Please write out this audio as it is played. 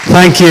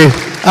Thank you.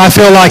 I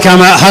feel like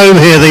I'm at home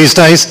here these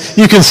days.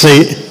 You can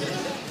see it.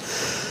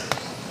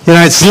 You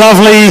know, it's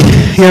lovely.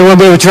 You know, when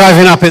we were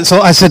driving up,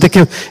 I said to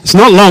Kim, it's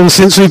not long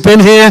since we've been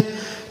here.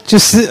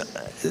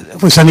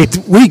 It was only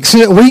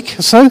a week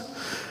or so.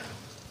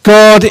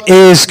 God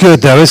is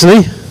good though,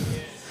 isn't he?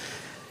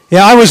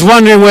 Yeah, I was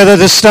wondering whether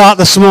to start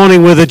this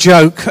morning with a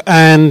joke,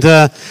 and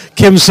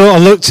Kim sort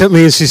of looked at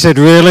me and she said,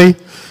 really?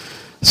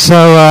 So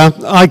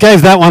I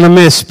gave that one a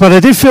miss, but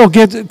I did feel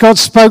God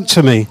spoke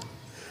to me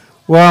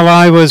while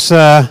I was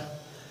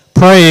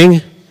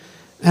praying,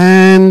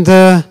 and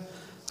I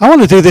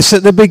want to do this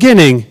at the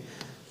beginning.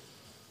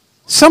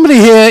 Somebody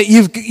here,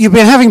 you've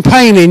been having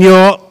pain in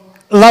your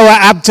lower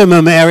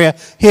abdomen area,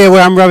 here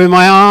where I'm rubbing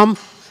my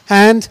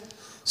hand,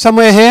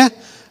 somewhere here,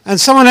 and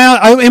someone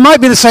else, it might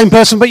be the same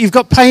person, but you've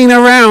got pain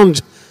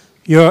around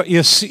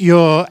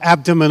your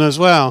abdomen as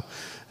well.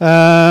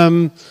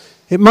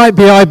 It might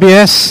be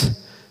IBS,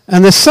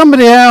 and there's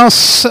somebody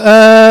else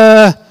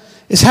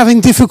is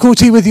having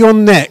difficulty with your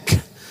neck.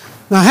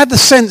 Now, I had the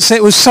sense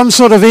it was some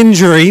sort of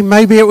injury.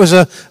 Maybe it was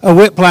a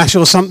whiplash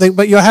or something,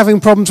 but you're having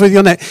problems with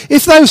your neck.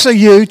 If those are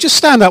you, just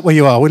stand up where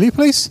you are, will you,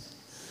 please?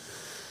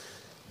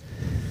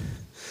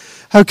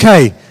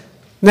 Okay.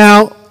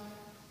 Now,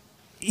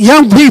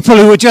 young people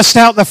who are just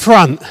out the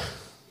front,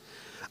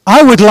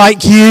 I would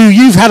like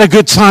you've had a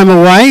good time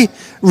away,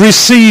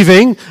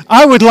 receiving.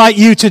 I would like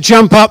you to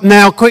jump up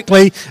now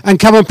quickly and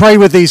come and pray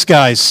with these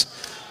guys.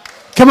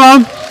 Come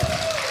on.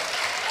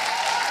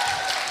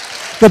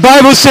 The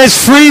Bible says,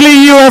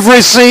 freely you have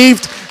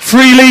received,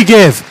 freely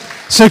give.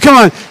 So come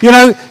on, you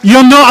know,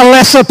 you're not a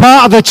lesser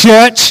part of the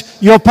church,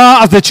 you're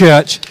part of the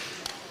church.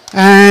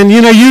 And you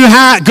know,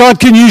 God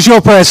can use your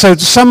prayers. So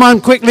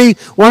someone quickly,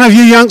 one of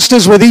you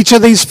youngsters with each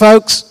of these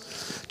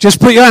folks, just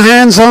put your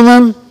hands on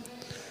them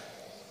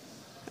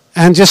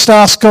and just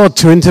ask God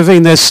to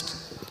intervene.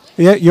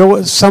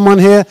 You're someone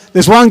here.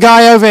 There's one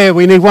guy over here.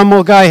 We need one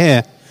more guy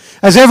here.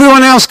 Has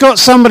everyone else got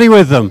somebody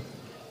with them?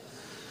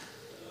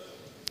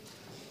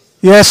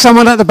 Yeah,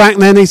 someone at the back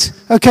there needs...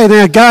 Okay,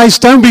 now guys,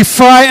 don't be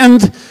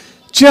frightened.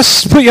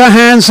 Just put your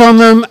hands on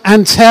them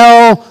and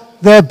tell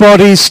their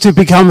bodies to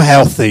become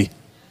healthy.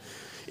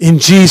 In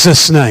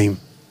Jesus' name.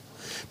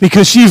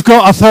 Because you've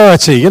got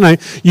authority. You know,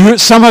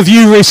 some of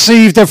you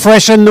received a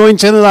fresh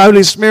anointing of the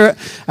Holy Spirit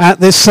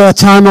at this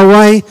time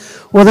away.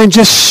 Well, then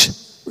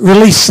just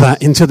release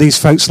that into these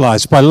folks'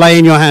 lives by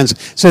laying your hands.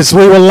 It says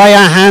we will lay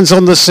our hands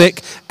on the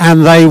sick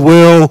and they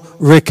will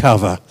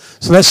recover.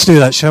 So let's do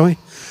that, shall we?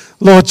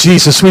 Lord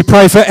Jesus, we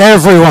pray for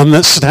everyone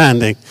that's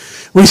standing.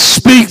 We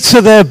speak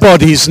to their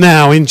bodies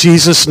now in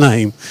Jesus'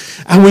 name.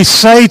 And we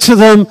say to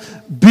them,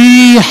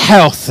 be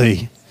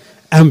healthy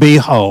and be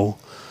whole.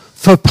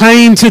 For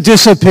pain to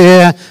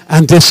disappear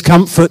and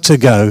discomfort to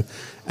go.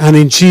 And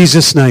in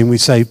Jesus' name we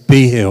say,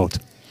 be healed.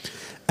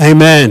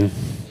 Amen.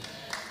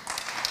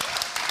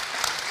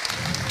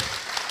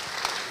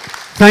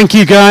 Thank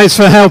you guys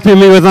for helping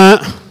me with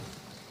that.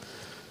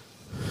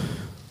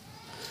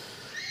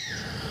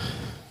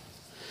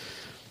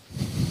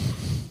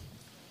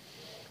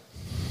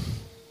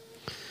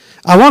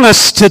 I want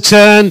us to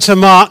turn to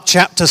Mark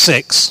chapter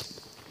 6.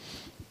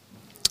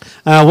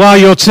 While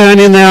you're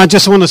turning there, I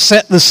just want to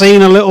set the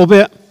scene a little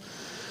bit.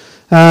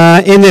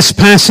 In this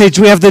passage,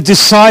 we have the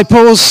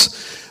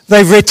disciples.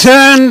 They've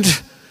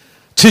returned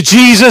to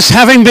Jesus,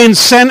 having been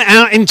sent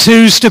out in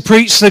twos to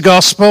preach the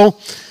gospel.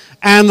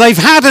 And they've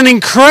had an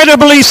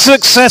incredibly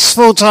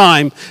successful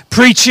time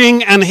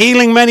preaching and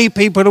healing many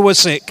people who were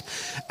sick.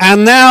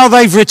 And now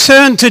they've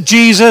returned to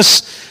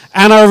Jesus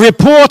and are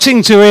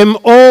reporting to him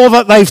all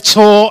that they've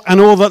taught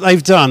and all that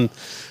they've done.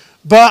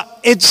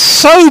 But it's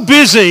so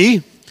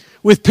busy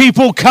with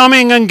people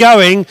coming and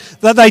going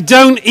that they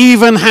don't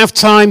even have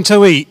time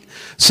to eat.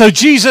 So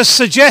Jesus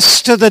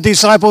suggests to the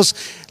disciples,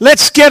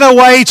 let's get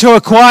away to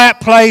a quiet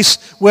place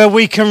where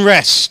we can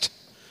rest.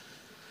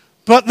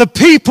 But the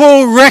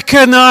people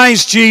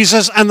recognize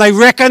Jesus and they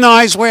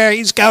recognize where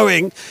he's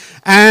going.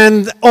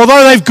 And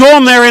although they've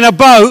gone there in a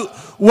boat,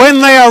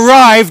 when they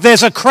arrive,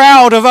 there's a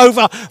crowd of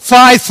over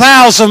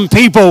 5,000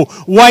 people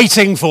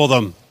waiting for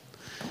them.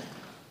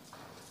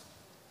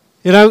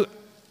 You know,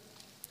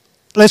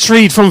 let's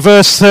read from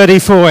verse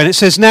 34. And it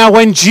says, now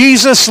when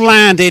Jesus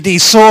landed, he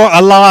saw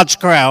a large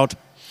crowd.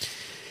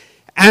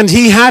 And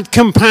he had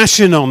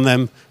compassion on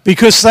them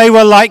because they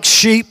were like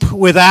sheep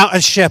without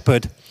a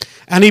shepherd.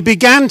 And he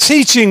began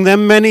teaching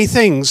them many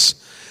things.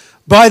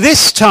 By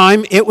this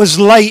time, it was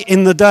late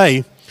in the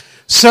day.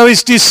 So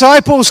his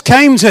disciples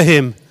came to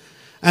him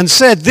and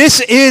said,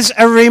 this is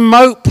a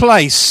remote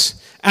place,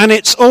 and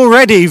it's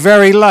already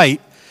very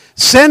late.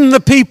 Send the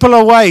people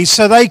away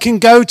so they can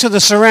go to the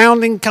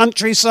surrounding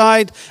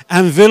countryside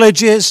and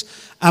villages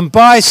and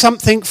buy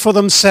something for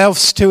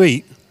themselves to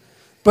eat.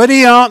 But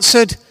he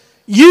answered,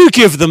 you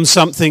give them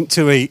something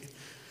to eat.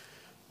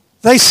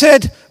 They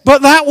said,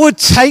 but that would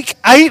take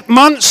 8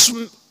 months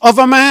of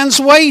a man's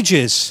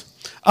wages.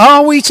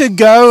 Are we to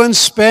go and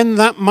spend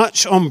that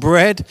much on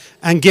bread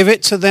and give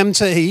it to them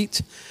to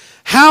eat?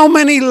 How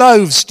many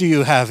loaves do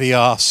you have, he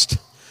asked.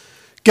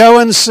 Go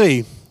and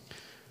see.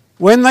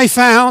 When they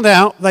found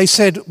out, they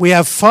said, "We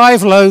have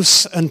 5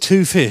 loaves and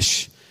 2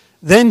 fish."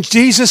 Then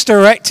Jesus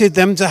directed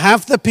them to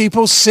have the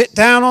people sit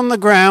down on the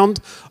ground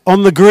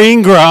on the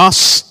green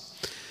grass,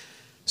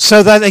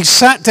 so that they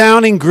sat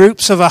down in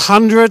groups of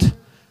 100,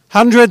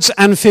 hundreds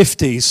and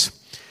 50s.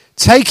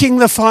 Taking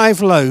the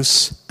 5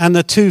 loaves and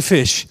the 2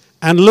 fish,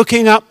 and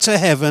looking up to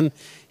heaven,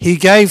 he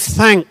gave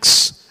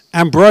thanks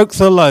and broke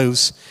the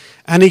loaves,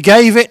 and he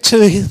gave it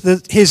to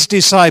his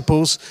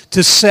disciples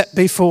to set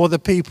before the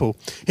people.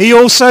 He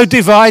also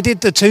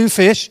divided the 2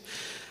 fish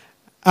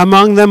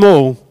among them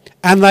all,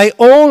 and they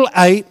all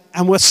ate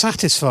and were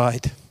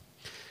satisfied.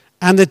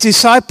 And the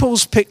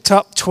disciples picked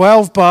up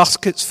 12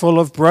 baskets full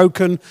of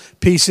broken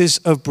pieces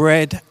of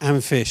bread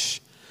and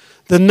fish.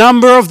 The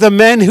number of the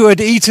men who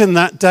had eaten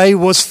that day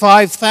was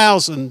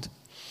 5,000.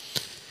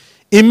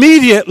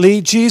 Immediately,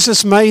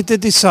 Jesus made the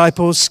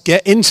disciples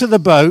get into the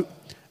boat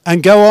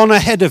and go on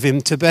ahead of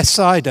him to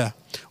Bethsaida,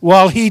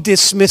 while he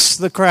dismissed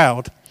the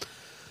crowd.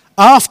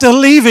 After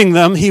leaving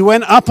them, he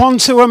went up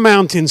onto a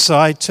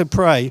mountainside to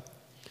pray.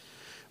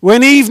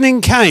 When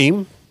evening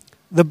came,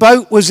 the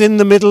boat was in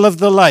the middle of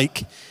the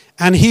lake,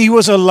 and he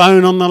was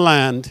alone on the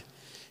land.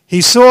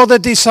 He saw the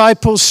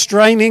disciples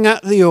straining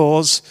at the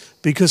oars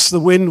because the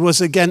wind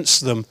was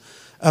against them,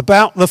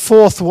 about the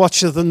 4th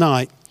watch of the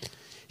night.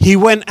 He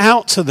went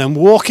out to them,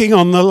 walking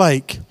on the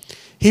lake.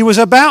 He was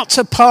about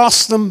to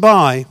pass them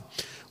by.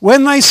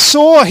 When they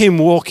saw him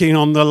walking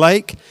on the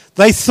lake,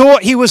 they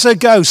thought he was a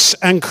ghost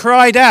and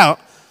cried out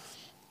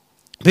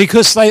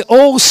because they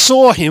all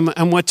saw him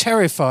and were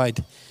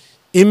terrified.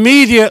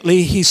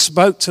 Immediately he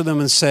spoke to them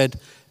and said,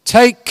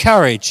 "Take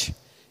courage,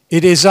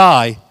 it is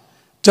I.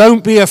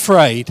 Don't be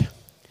afraid."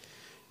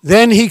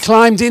 Then he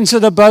climbed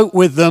into the boat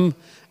with them,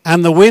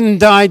 and the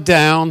wind died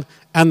down,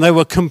 and they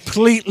were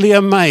completely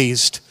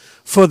amazed,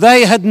 for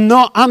they had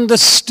not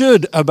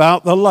understood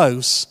about the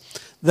loaves.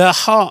 Their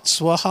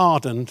hearts were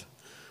hardened.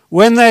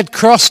 When they had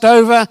crossed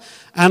over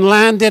and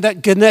landed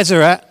at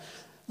Gennesaret,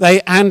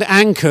 and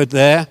anchored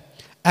there,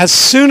 as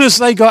soon as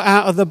they got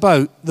out of the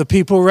boat, the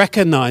people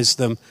recognized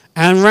them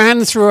and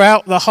ran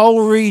throughout the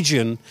whole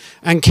region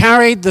and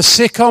carried the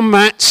sick on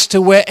mats to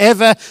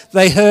wherever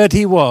they heard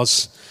he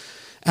was.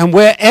 And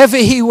wherever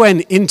he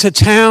went, into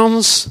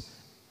towns,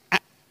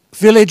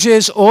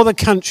 villages, or the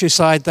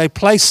countryside, they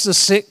placed the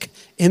sick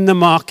in the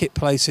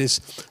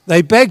marketplaces.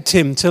 They begged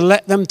him to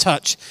let them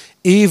touch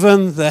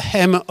even the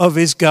hem of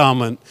his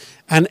garment,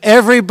 and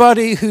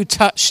everybody who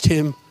touched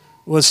him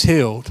was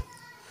healed.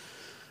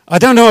 I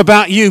don't know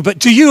about you, but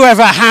do you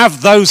ever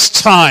have those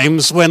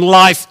times when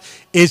life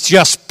is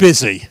just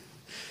busy?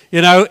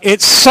 You know,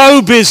 it's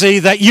so busy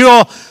that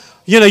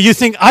you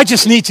think, I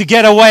just need to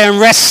get away and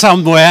rest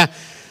somewhere,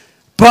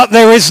 but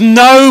there is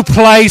no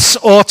place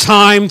or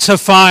time to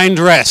find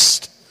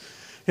rest.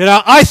 You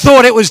know, I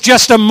thought it was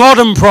just a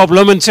modern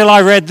problem until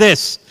I read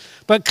this,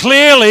 but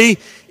clearly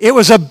it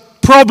was a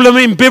problem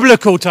in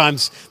biblical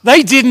times.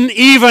 They didn't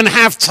even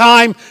have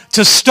time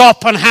to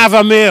stop and have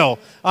a meal.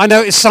 I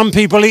noticed some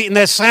people eating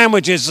their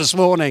sandwiches this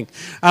morning.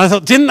 And I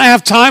thought, didn't they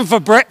have time for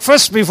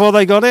breakfast before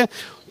they got here?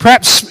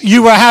 Perhaps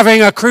you were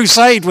having a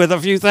crusade with a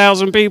few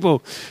thousand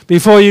people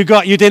before you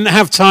didn't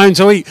have time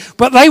to eat.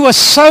 But they were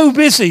so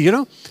busy, you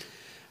know.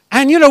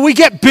 And, you know, we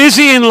get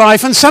busy in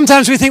life, and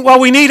sometimes we think, well,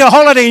 we need a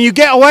holiday, and you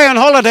get away on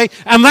holiday,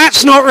 and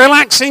that's not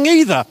relaxing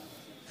either.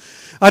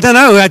 I don't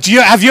know,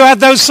 have you had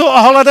those sort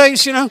of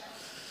holidays, you know?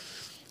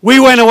 We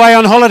went away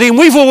on holiday, and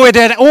we've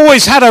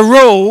always had a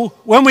rule,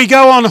 when we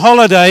go on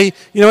holiday,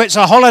 you know, it's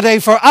a holiday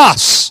for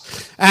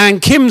us.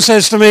 And Kim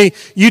says to me,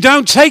 you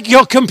don't take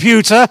your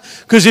computer,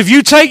 because if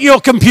you take your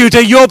computer,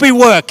 you'll be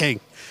working.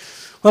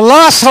 Well,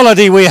 last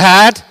holiday we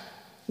had,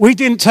 we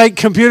didn't take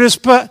computers,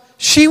 but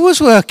she was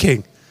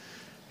working.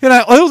 You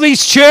know, all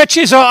these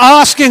churches are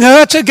asking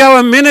her to go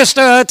and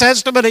minister her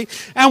testimony,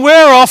 and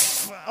we're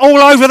off all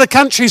over the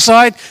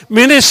countryside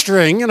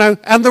ministering, you know,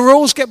 and the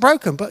rules get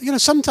broken. But, you know,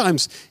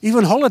 sometimes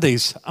even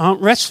holidays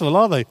aren't restful,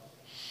 are they?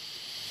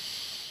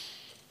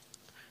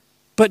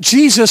 But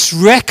Jesus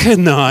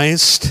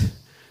recognized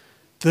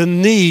the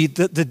need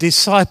that the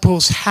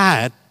disciples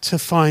had to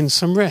find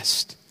some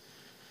rest.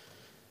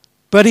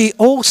 But he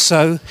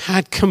also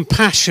had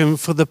compassion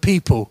for the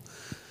people.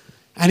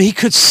 And he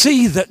could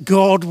see that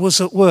God was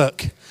at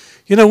work.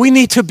 You know, we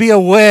need to be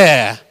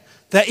aware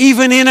that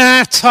even in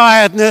our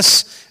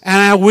tiredness and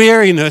our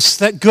weariness,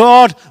 that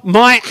God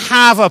might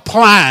have a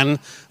plan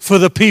for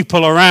the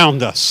people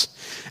around us.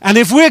 And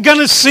if we're going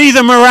to see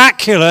the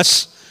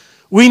miraculous,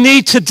 we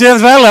need to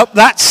develop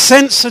that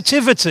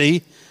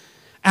sensitivity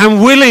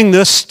and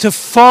willingness to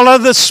follow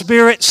the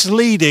Spirit's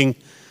leading,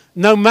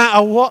 no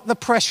matter what the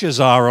pressures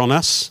are on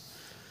us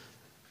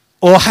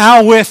or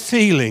how we're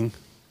feeling.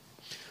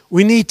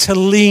 We need to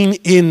lean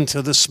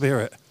into the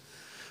Spirit.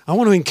 I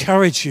want to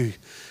encourage you.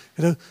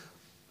 You know,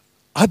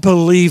 I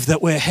believe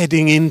that we're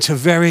heading into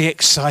very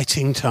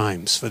exciting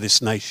times for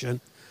this nation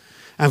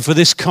and for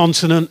this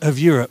continent of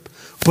Europe.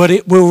 But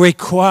it will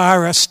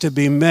require us to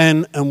be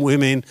men and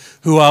women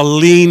who are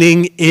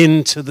leaning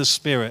into the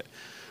Spirit,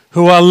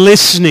 who are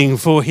listening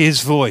for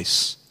His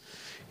voice.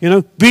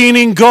 Being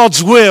in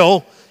God's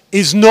will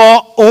is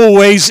not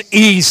always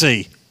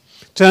easy.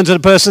 Turn to the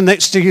person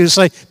next to you and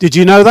say, did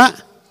you know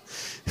that?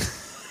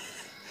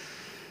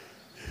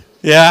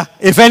 Yeah,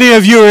 if any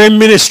of you are in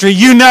ministry,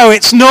 you know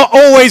it's not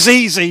always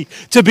easy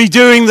to be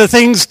doing the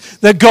things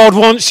that God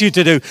wants you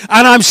to do.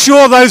 And I'm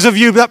sure those of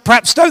you that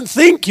perhaps don't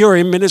think you're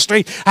in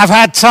ministry have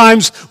had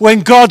times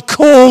when God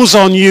calls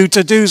on you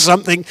to do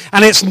something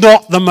and it's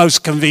not the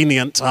most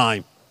convenient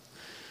time.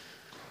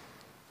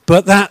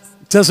 But that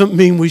doesn't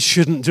mean we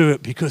shouldn't do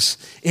it, because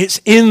it's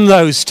in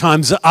those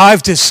times that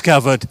I've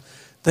discovered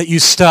that you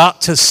start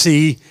to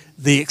see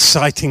the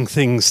exciting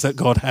things that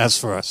God has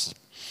for us.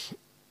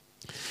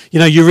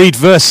 You read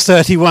verse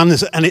 31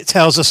 and it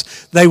tells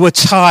us they were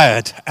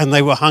tired and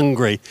they were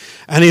hungry.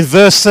 And in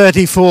verse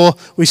 34,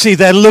 we see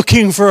they're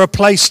looking for a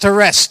place to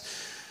rest.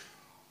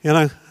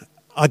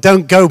 I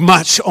don't go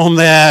much on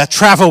their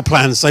travel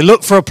plans. They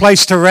look for a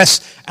place to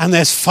rest and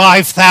there's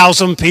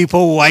 5,000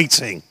 people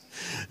waiting,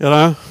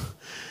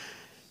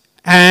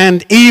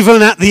 And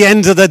even at the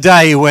end of the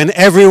day, when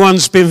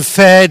everyone's been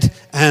fed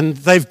and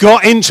they've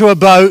got into a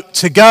boat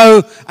to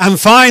go and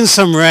find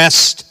some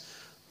rest,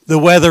 the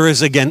weather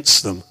is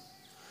against them.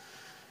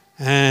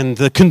 And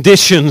the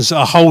conditions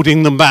are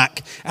holding them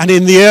back. And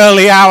in the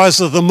early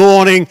hours of the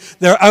morning,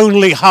 they're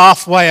only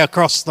halfway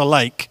across the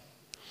lake.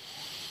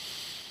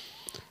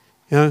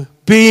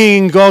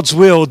 Being in God's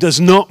will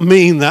does not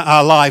mean that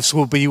our lives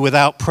will be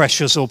without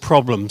pressures or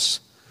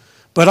problems.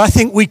 But I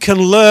think we can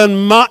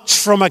learn much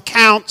from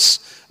accounts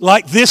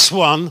like this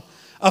one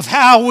of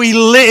how we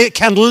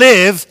can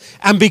live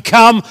and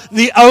become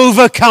the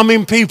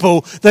overcoming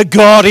people that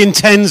God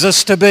intends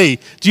us to be.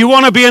 Do you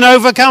want to be an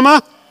overcomer?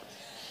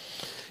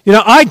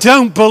 I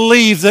don't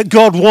believe that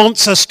God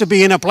wants us to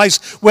be in a place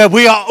where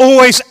we are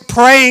always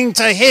praying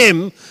to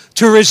Him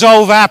to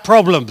resolve our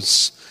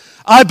problems.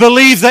 I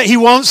believe that He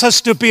wants us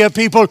to be a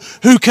people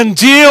who can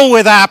deal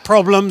with our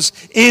problems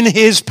in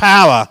His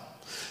power.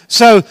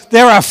 So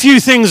there are a few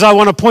things I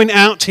want to point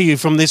out to you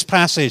from this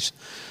passage.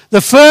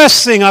 The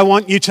first thing I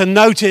want you to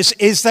notice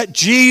is that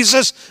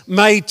Jesus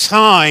made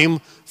time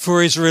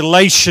for His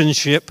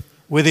relationship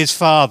with His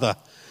Father.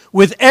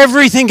 With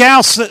everything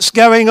else that's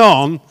going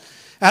on,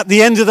 at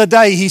the end of the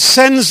day, He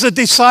sends the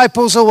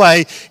disciples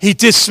away, He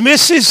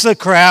dismisses the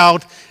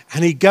crowd,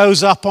 and He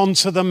goes up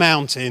onto the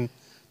mountain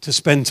to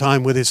spend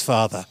time with His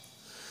Father.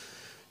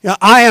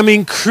 I am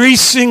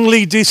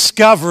increasingly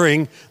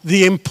discovering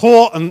the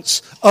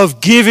importance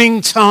of giving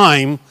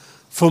time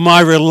for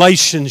my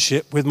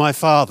relationship with my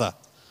Father,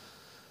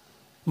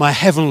 my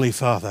Heavenly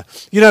Father.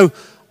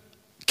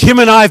 Kim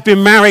and I have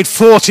been married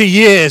 40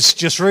 years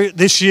just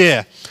this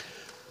year.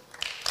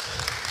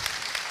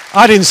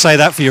 I didn't say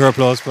that for your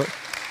applause, but...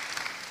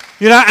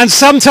 and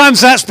sometimes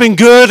that's been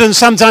good and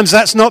sometimes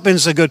that's not been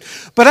so good.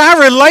 But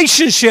our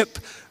relationship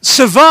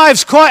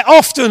survives quite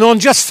often on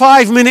just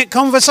 5-minute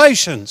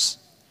conversations.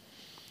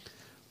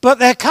 But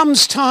there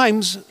comes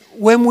times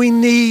when we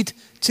need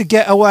to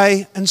get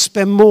away and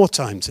spend more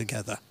time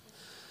together.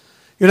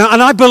 And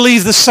I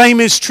believe the same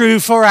is true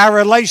for our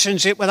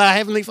relationship with our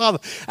Heavenly Father.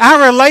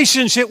 Our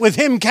relationship with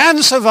Him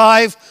can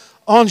survive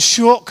on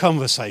short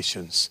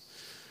conversations.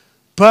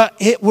 But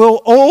it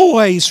will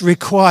always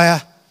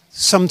require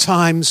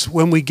sometimes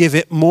when we give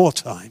it more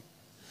time.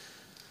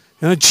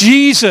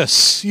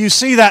 Jesus, you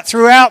see that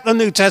throughout the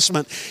New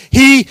Testament.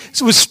 He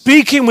was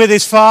speaking with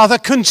His Father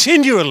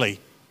continually.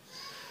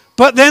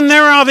 But then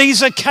there are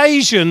these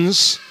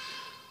occasions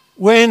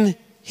when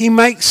He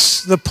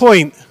makes the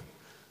point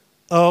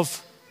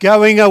of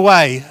going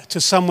away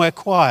to somewhere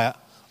quiet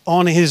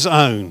on His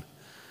own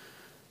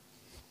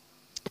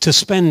to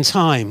spend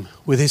time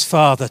with His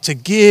Father, to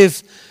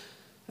give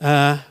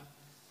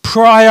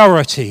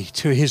priority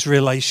to His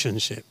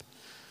relationship.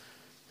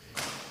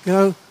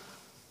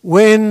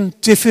 When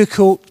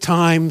difficult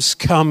times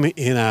come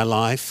in our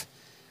life,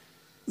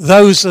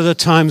 those are the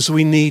times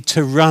we need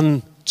to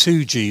run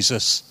to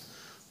Jesus,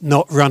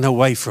 not run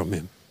away from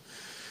Him.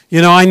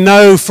 I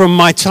know from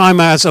my time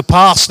as a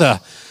pastor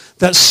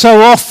that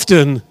so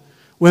often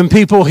when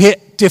people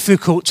hit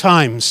difficult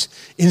times,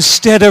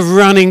 instead of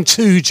running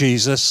to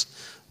Jesus,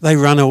 they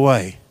run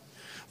away.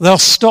 They'll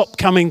stop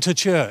coming to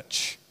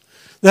church.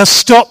 They'll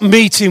stop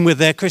meeting with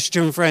their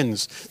Christian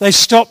friends. They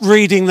stop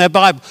reading their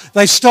Bible.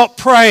 They stop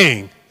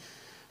praying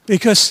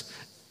because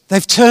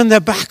they've turned their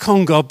back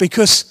on God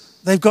because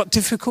they've got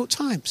difficult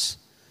times.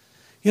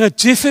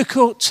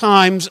 Difficult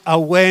times are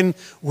when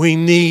we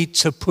need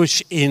to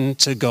push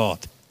into God.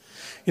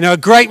 A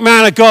great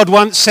man of God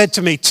once said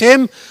to me,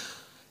 Tim,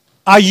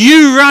 are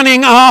you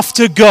running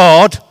after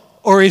God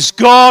or is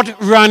God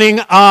running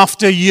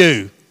after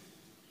you?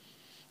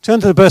 Turn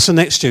to the person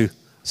next to you.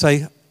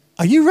 Say,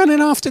 are you running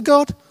after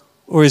God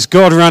or is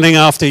God running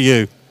after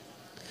you?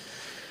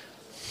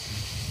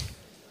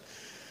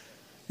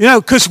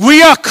 Because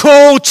we are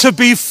called to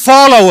be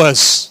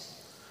followers.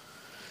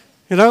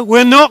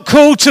 We're not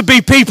called to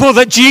be people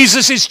that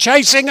Jesus is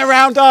chasing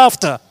around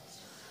after.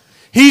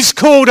 He's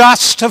called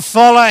us to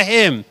follow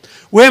Him.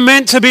 We're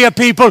meant to be a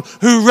people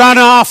who run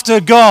after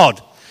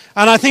God.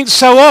 And I think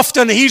so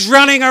often he's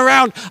running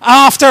around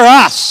after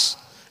us.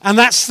 And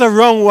that's the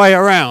wrong way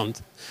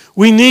around.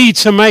 We need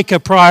to make a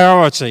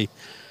priority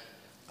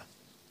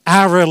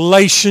our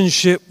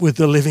relationship with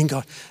the living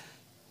God.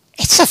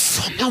 It's a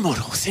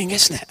phenomenal thing,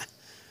 isn't it?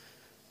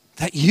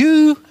 That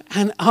you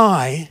and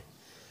I,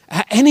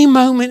 at any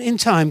moment in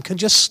time, can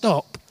just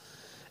stop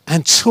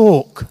and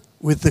talk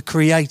with the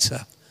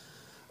Creator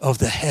of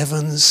the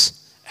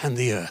heavens and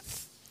the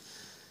earth.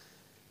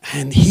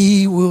 And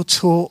he will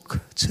talk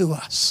to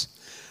us.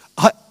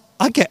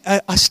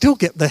 I still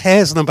get the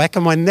hairs on the back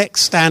of my neck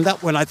stand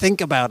up when I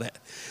think about it.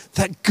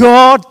 That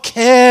God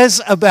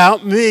cares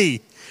about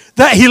me.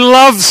 That he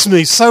loves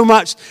me so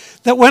much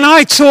that when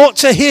I talk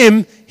to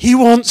him, he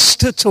wants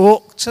to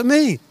talk to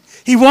me.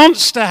 He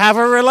wants to have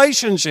a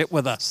relationship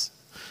with us.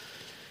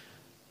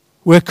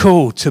 We're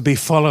called to be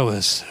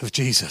followers of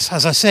Jesus.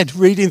 As I said,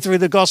 reading through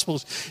the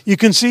Gospels, you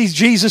can see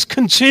Jesus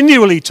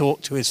continually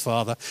talk to his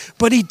Father,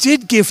 but he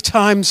did give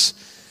times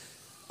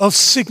of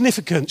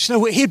significance. You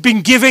know, he'd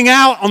been giving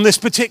out on this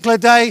particular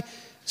day,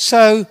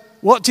 so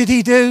what did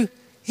he do?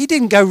 He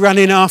didn't go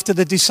running after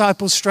the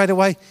disciples straight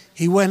away.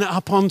 He went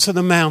up onto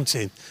the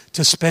mountain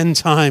to spend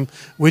time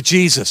with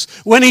Jesus.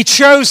 When he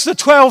chose the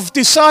 12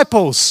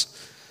 disciples,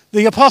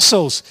 the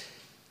apostles,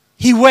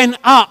 he went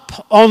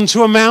up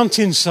onto a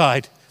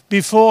mountainside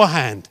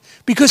beforehand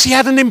because he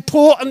had an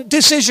important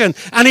decision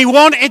and he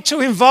wanted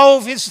to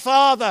involve his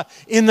Father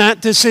in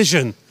that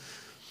decision.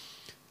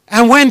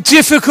 And when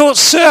difficult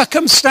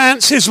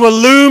circumstances were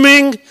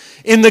looming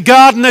in the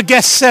Garden of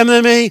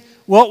Gethsemane,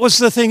 what was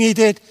the thing he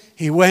did?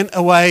 He went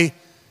away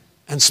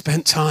and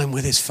spent time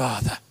with his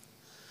Father.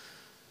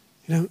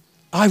 You know,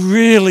 I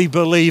really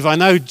believe, I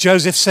know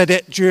Joseph said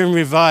it during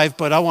Revive,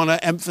 but I want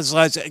to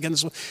emphasize it again.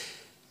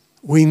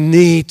 We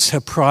need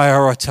to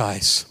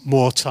prioritize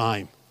more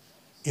time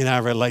in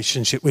our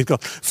relationship with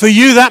God. For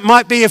you, that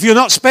might be, if you're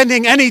not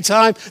spending any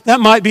time,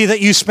 that might be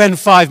that you spend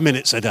 5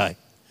 minutes a day.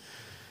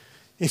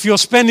 If you're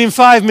spending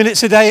 5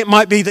 minutes a day, it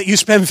might be that you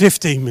spend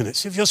 15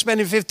 minutes. If you're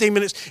spending 15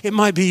 minutes, it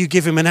might be you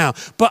give him an hour.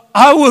 But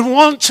I would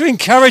want to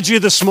encourage you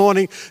this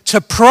morning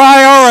to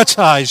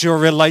prioritize your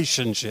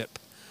relationship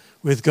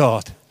with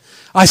God.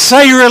 I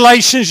say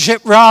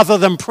relationship rather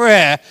than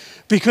prayer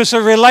because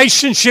a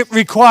relationship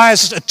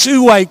requires a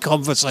two-way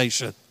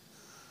conversation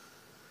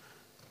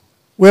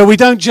where we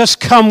don't just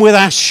come with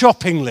our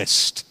shopping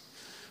list,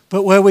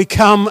 but where we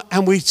come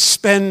and we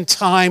spend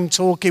time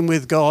talking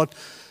with God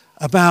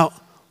about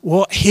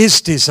what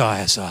his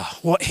desires are,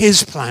 what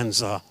his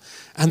plans are,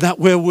 and that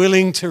we're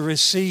willing to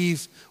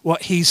receive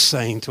what he's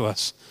saying to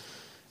us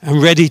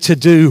and ready to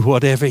do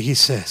whatever he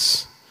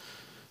says.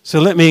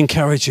 So let me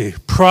encourage you,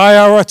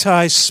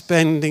 prioritize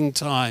spending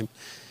time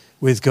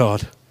with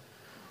God.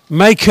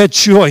 Make a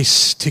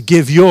choice to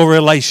give your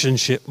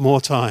relationship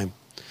more time.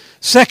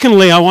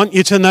 Secondly, I want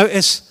you to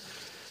notice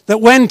that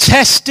when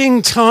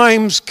testing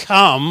times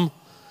come,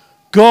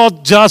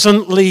 God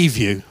doesn't leave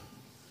you.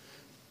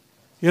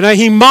 You know,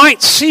 he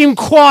might seem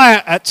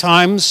quiet at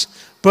times,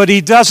 but he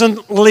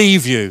doesn't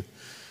leave you.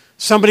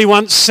 Somebody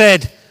once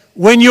said,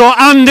 when you're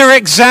under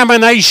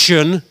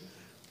examination,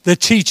 the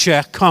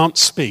teacher can't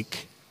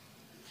speak.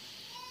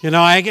 You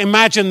know, I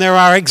imagine there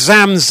are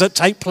exams that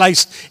take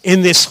place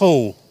in this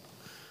hall.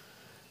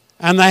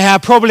 And they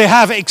probably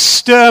have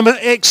external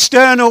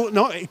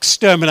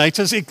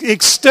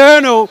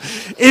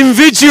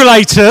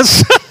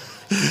invigilators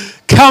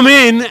come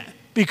in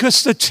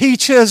because the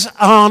teachers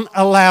aren't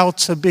allowed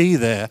to be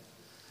there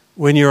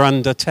when you're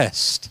under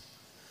test.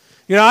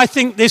 You know, I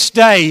think this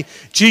day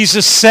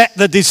Jesus set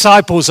the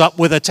disciples up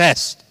with a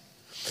test.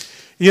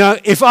 You know,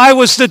 if I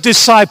was the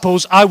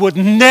disciples, I would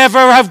never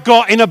have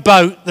got in a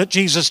boat that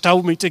Jesus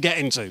told me to get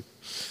into.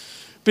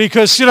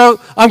 Because, you know,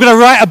 I'm going to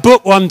write a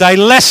book one day,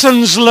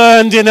 Lessons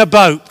Learned in a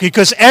Boat.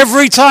 Because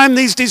every time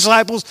these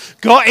disciples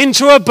got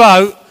into a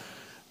boat,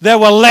 there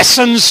were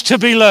lessons to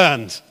be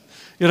learned.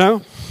 You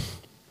know,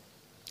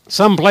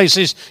 some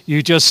places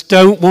you just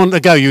don't want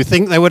to go. You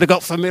think they would have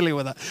got familiar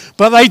with it.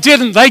 But they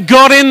didn't. They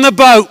got in the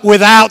boat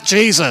without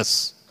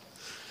Jesus.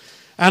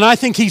 And I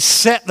think he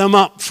set them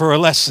up for a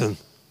lesson.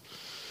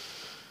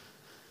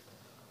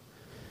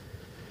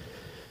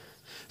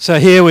 So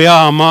here we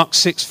are, Mark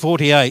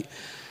 6:48.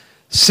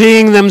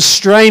 Seeing them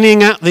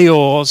straining at the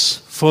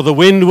oars, for the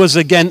wind was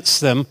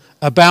against them,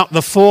 about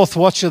the fourth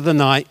watch of the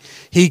night,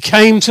 he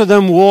came to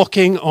them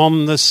walking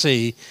on the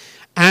sea,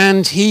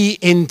 and he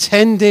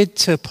intended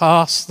to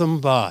pass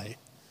them by.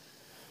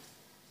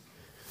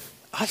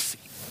 I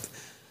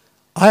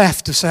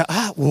have to say,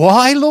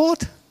 why,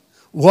 Lord?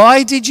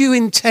 Why did you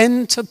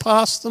intend to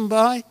pass them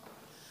by?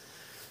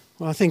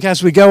 Well, I think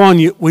as we go on,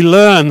 we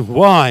learn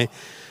why.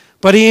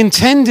 But he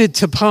intended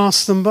to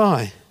pass them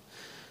by.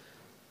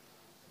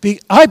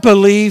 I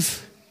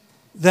believe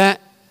that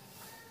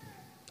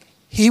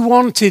he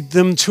wanted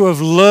them to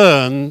have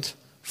learned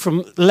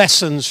from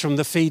lessons from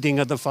the feeding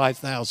of the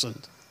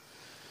 5,000.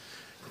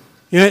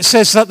 You know, it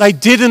says that they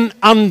didn't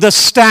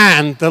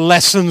understand the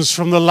lessons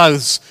from the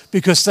loaves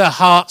because their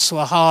hearts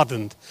were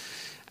hardened.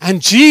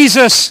 And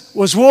Jesus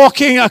was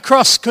walking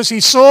across because he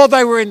saw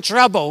they were in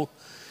trouble.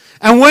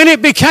 And when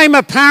it became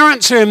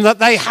apparent to him that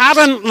they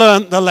hadn't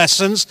learnt the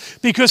lessons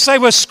because they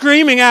were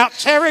screaming out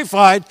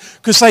terrified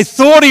because they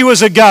thought he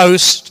was a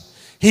ghost,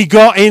 he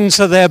got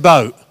into their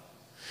boat.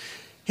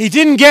 He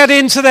didn't get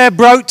into their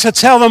boat to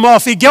tell them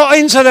off. He got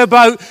into their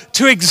boat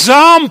to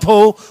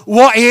example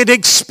what he had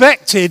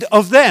expected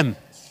of them.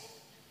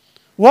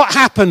 What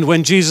happened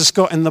when Jesus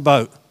got in the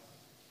boat?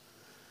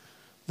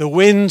 The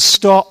wind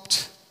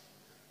stopped,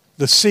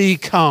 the sea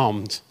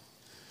calmed,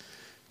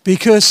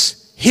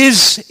 because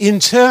his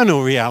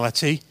internal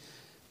reality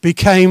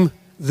became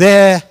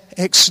their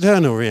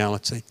external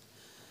reality.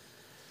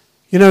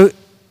 You know,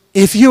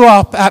 if you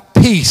are at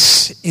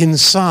peace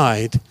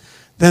inside,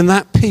 then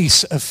that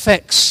peace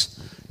affects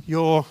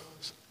your...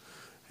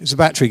 Is the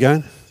battery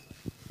going?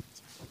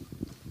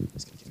 You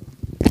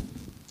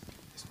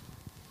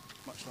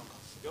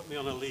got me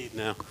on a lead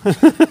now.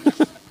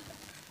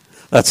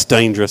 That's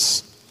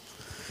dangerous.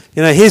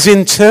 You know, his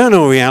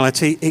internal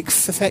reality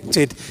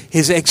affected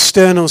his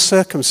external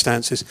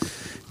circumstances.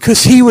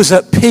 Because he was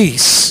at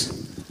peace,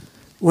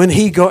 when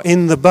he got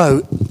in the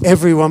boat,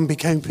 everyone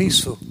became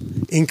peaceful,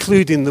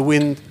 including the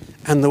wind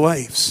and the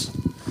waves.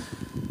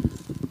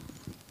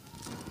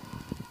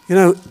 You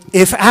know,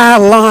 if our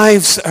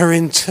lives are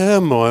in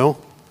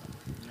turmoil,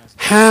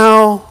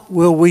 how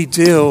will we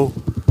deal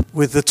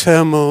with the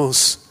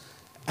turmoils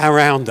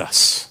around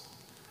us?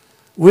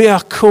 We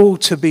are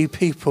called to be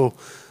people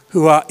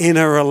who are in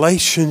a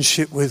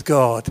relationship with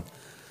God,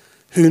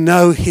 who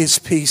know his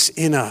peace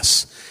in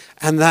us,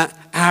 and that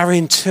our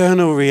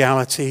internal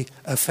reality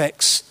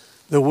affects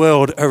the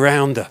world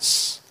around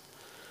us.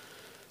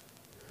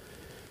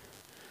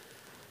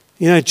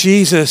 You know,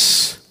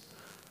 Jesus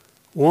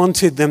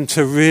wanted them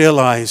to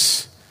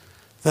realize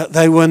that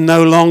they were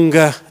no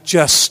longer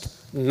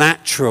just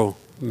natural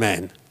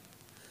men,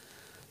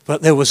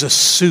 but there was a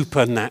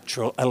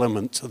supernatural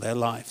element to their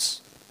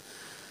lives.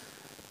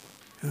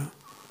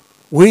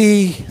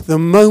 The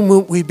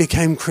moment we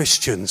became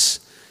Christians,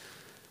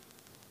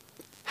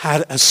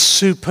 had a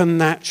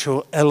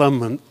supernatural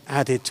element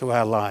added to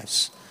our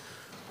lives.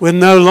 We're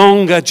no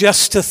longer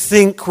just to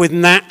think with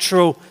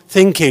natural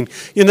thinking.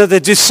 You know, the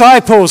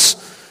disciples,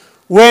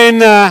 when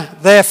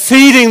they're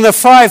feeding the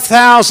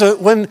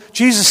 5,000, when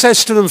Jesus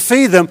says to them,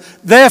 feed them,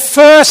 their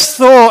first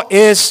thought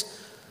is,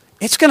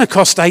 it's going to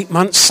cost 8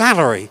 months'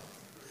 salary.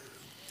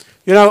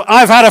 You know,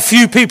 I've had a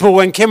few people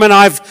when Kim and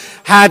I've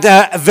had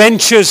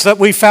ventures that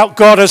we felt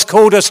God has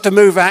called us to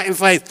move out in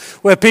faith,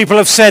 where people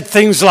have said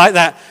things like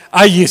that.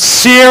 Are you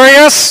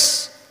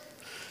serious?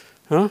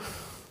 Huh?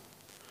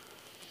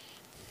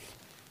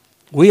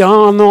 We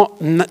are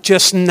not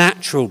just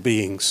natural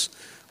beings.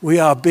 We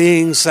are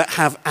beings that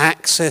have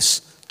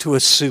access to a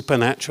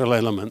supernatural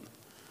element.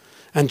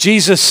 And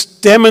Jesus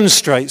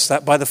demonstrates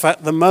that by the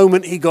fact the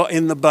moment he got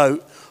in the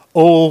boat,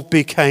 all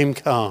became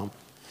calm.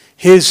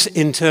 His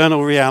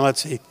internal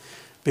reality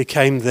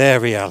became their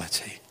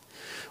reality.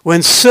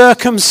 When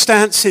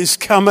circumstances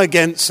come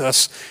against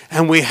us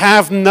and we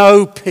have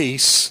no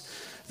peace,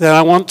 then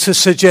I want to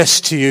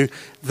suggest to you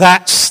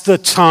that's the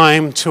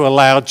time to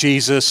allow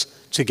Jesus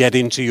to get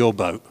into your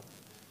boat.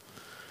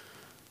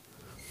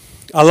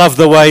 I love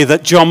the way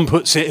that John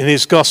puts it in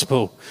his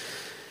gospel.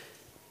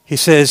 He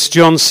says,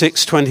 John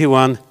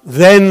 6:21,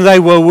 then they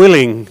were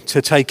willing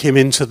to take him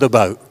into the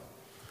boat.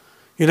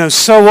 You know,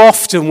 so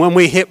often when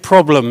we hit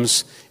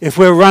problems, if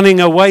we're running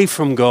away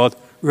from God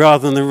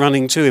rather than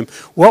running to him,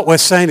 what we're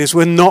saying is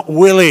we're not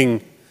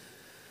willing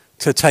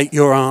to take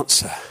your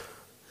answer.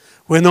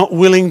 We're not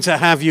willing to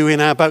have you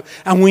in our boat.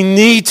 And we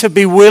need to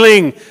be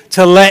willing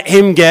to let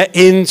him get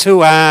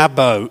into our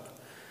boat.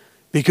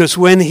 Because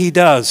when he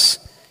does,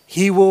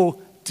 he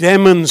will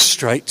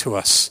demonstrate to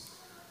us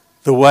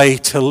the way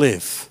to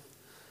live.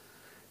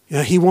 You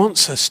know, he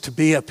wants us to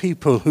be a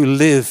people who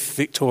live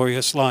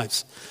victorious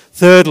lives.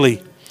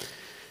 Thirdly,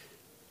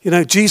 you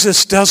know,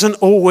 Jesus doesn't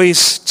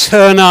always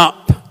turn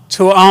up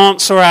to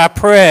answer our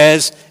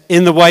prayers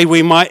in the way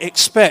we might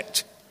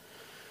expect.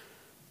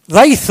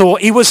 They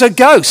thought he was a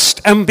ghost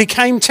and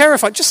became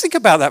terrified. Just think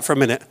about that for a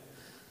minute.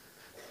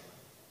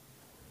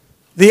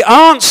 The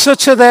answer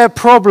to their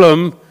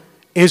problem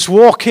is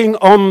walking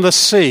on the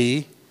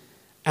sea,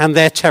 and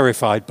they're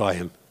terrified by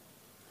him.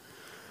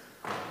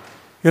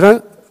 You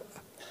know,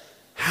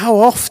 how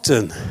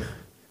often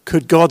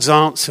could God's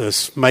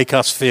answers make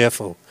us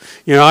fearful?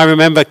 You know, I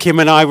remember Kim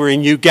and I were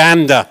in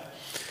Uganda,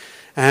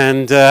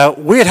 and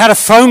we had a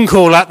phone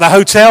call at the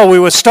hotel we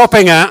were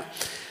stopping at,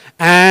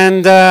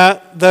 and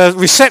the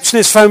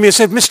receptionist phoned me and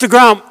said, Mr.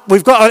 Grant,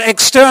 we've got an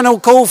external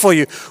call for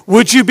you.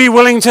 Would you be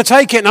willing to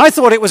take it? And I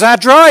thought it was our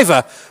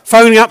driver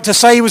phoning up to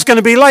say he was going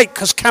to be late,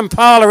 because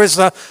Kampala is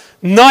a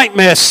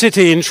nightmare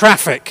city in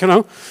traffic, you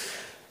know.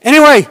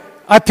 Anyway,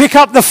 I pick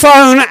up the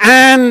phone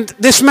and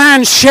this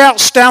man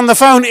shouts down the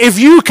phone, if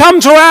you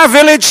come to our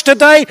village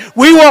today,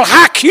 we will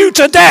hack you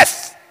to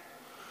death.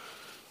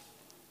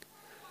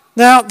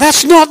 Now,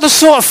 that's not the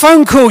sort of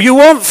phone call you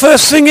want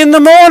first thing in the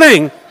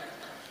morning.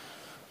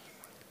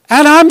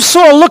 And I'm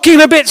sort of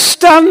looking a bit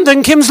stunned,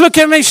 and Kim's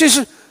looking at me, she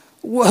says,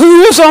 who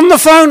was on the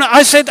phone?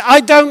 I said, I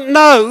don't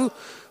know,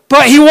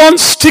 but he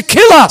wants to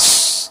kill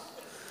us.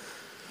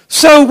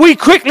 So we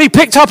quickly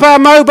picked up our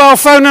mobile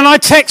phone and I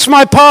text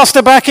my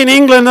pastor back in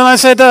England and I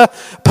said,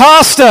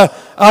 Pastor,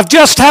 I've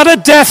just had a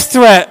death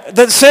threat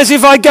that says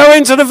if I go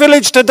into the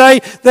village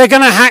today, they're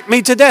going to hack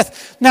me to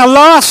death. Now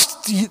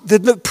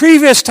the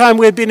previous time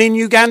we'd been in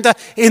Uganda,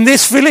 in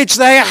this village,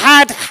 they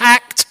had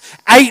hacked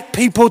 8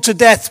 people to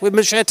death with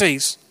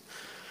machetes.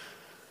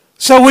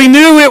 So we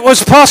knew it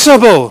was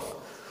possible.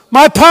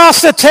 My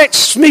pastor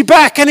texts me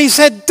back and he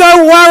said,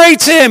 don't worry,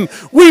 Tim,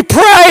 we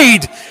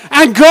prayed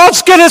and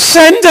God's going to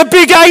send a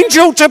big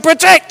angel to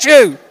protect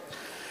you.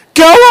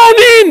 Go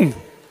on in.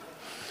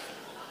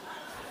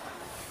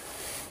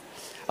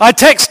 I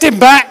texted him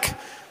back.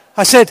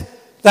 I said,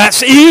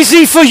 that's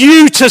easy for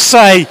you to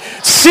say,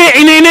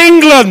 sitting in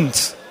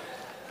England.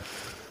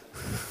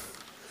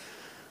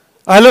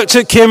 I looked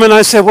at Kim and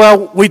I said,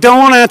 well, we don't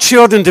want our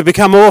children to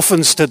become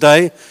orphans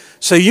today,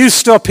 so you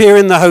stop here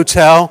in the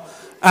hotel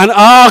and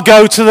I'll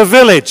go to the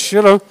village,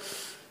 you know.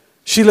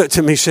 She looked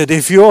at me and said,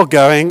 if you're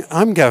going,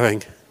 I'm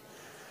going.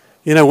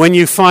 You know, when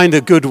you find a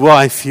good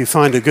wife, you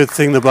find a good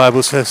thing, the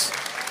Bible says.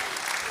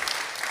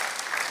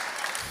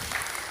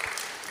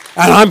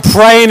 And I'm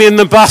praying in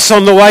the bus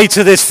on the way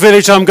to this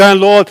village. I'm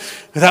going, Lord,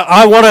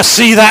 I want to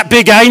see that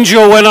big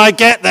angel when I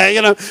get there,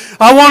 you know.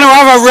 I want to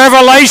have a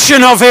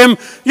revelation of him,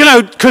 you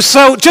know, just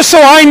so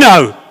I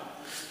know.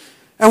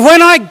 And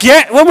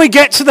when we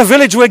get to the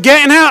village, we're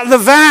getting out of the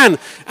van,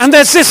 and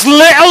there's this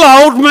little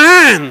old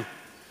man.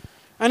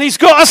 And he's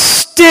got a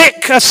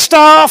stick, a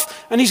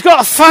staff, and he's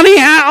got a funny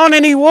hat on,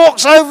 and he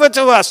walks over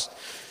to us.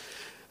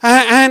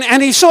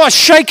 And he's sort of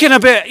shaking a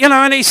bit, you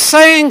know, and he's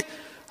saying,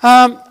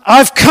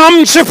 I've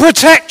come to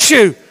protect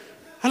you.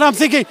 And I'm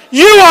thinking,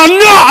 you are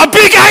not a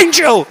big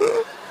angel.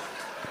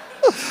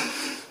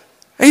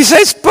 He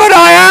says, but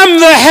I am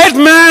the head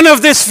man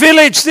of this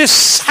village.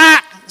 This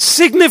hat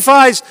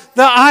signifies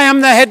that I am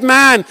the head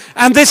man.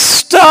 And this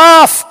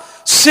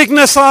staff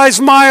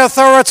signifies my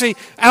authority.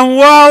 And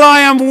while I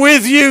am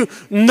with you,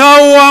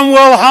 no one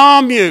will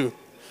harm you.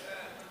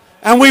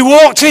 And we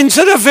walked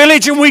into the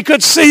village and we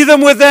could see them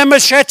with their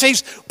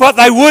machetes, but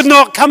they would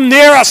not come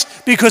near us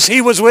because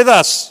he was with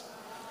us.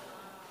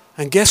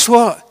 And guess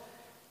what?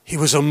 He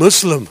was a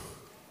Muslim.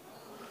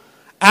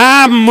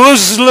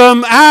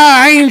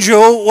 Our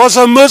angel was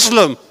a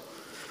Muslim.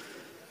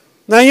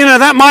 Now, you know,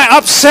 that might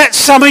upset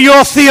some of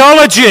your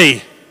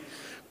theology.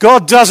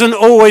 God doesn't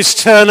always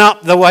turn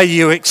up the way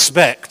you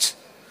expect.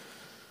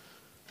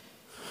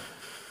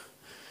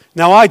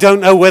 Now, I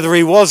don't know whether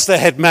he was the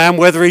head man,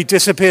 whether he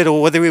disappeared,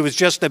 or whether he was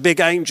just a big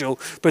angel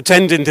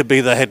pretending to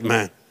be the head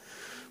man.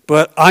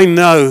 But I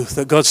know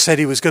that God said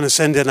he was going to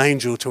send an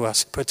angel to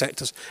us,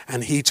 protect us,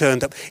 and he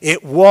turned up.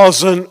 It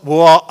wasn't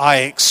what I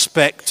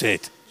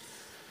expected.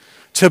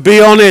 To be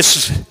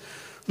honest,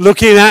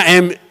 looking at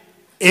him,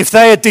 if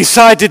they had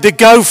decided to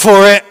go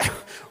for it,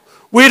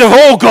 we'd have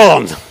all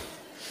gone.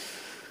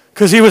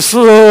 Because he was,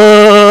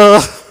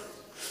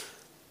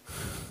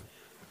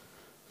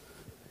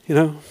 you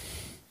know.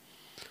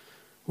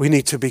 We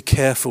need to be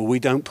careful we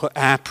don't put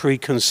our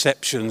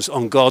preconceptions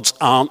on God's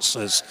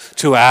answers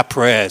to our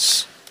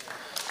prayers.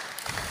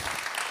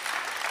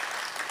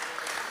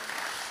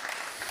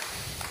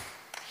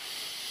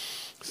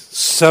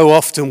 So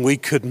often we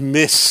could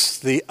miss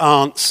the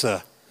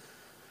answer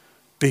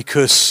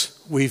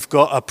because we've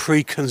got a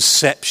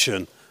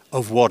preconception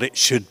of what it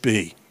should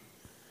be.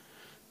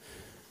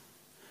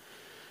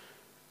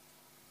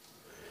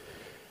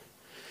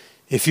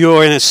 If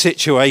you're in a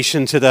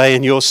situation today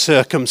and your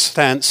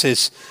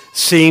circumstances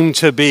seem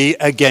to be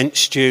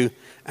against you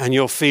and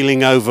you're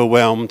feeling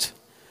overwhelmed,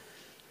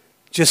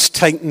 just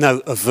take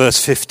note of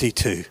verse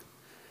 52.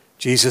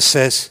 Jesus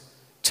says,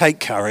 take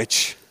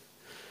courage.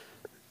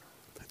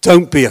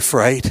 Don't be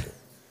afraid.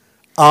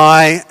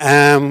 I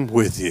am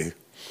with you.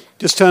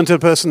 Just turn to the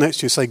person next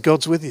to you and say,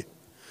 God's with you.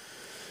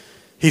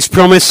 He's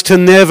promised to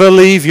never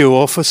leave you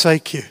or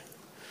forsake you.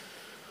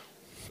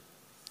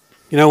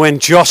 You know, when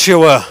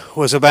Joshua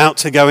was about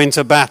to go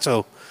into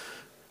battle,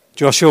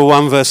 Joshua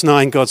 1 verse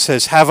 9, God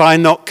says, have I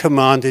not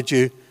commanded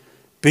you?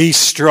 Be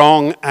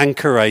strong and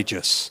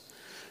courageous.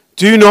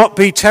 Do not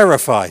be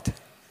terrified.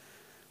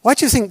 Why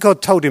do you think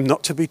God told him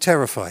not to be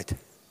terrified?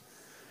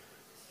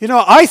 You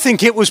know, I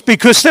think it was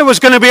because there was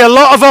going to be a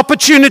lot of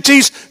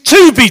opportunities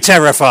to be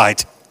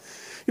terrified.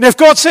 You know, if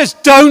God says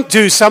don't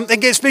do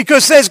something, it's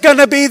because there's going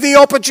to be the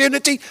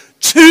opportunity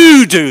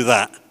to do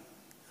that.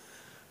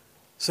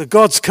 So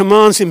God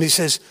commands him, he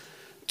says,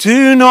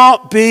 do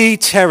not be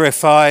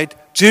terrified,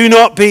 do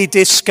not be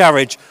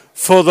discouraged,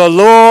 for the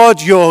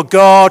Lord your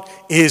God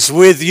is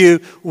with you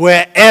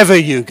wherever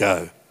you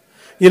go.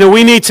 You know,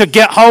 we need to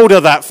get hold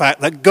of that fact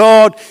that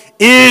God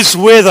is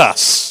with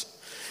us.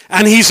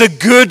 And he's a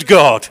good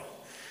God.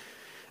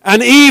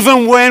 And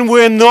even when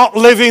we're not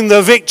living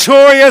the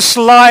victorious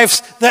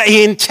lives that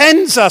he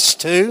intends us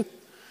to,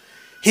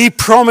 he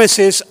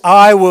promises,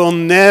 I will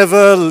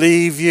never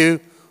leave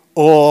you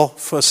or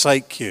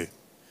forsake you.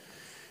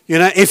 You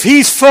know, if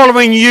he's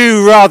following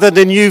you rather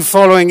than you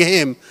following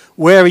him,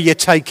 where are you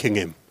taking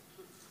him?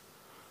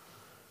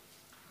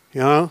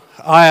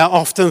 I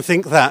often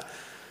think that.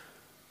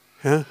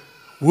 Yeah?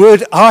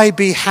 Would I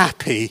be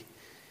happy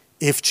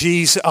if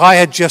I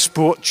had just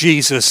brought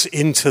Jesus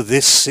into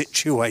this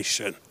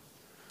situation?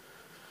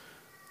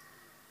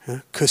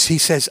 Because he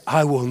says,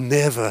 I will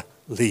never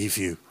leave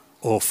you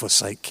or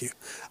forsake you.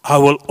 I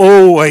will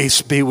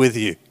always be with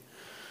you.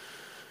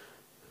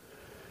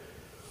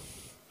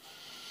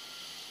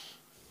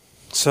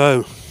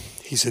 So,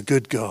 he's a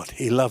good God.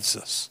 He loves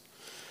us.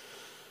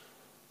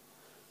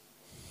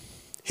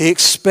 He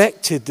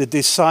expected the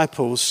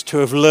disciples to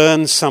have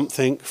learned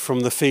something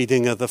from the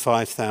feeding of the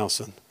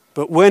 5,000.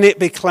 But when it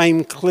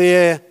became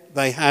clear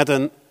they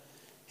hadn't,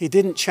 he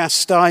didn't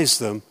chastise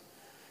them.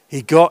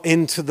 He got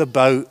into the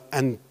boat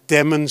and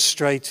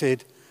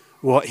demonstrated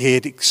what he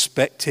had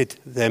expected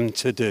them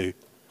to do.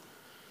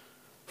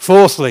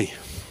 Fourthly,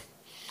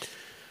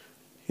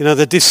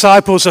 the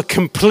disciples are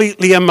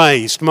completely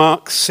amazed.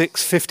 Mark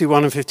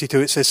 6:51 and 52,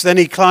 it says, then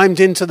he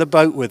climbed into the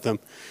boat with them,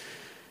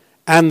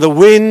 and the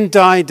wind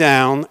died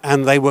down,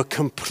 and they were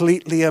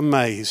completely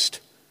amazed,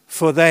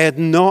 for they had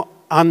not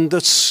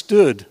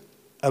understood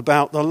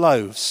about the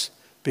loaves,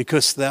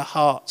 because their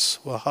hearts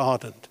were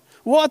hardened.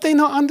 What had they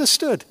not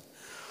understood?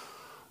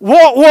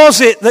 What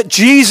was it that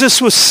Jesus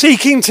was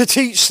seeking to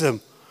teach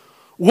them?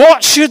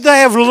 What should they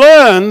have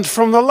learned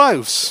from the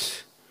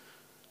loaves?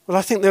 Well,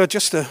 I think there are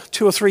just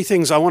two or three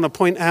things I want to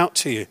point out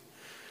to you.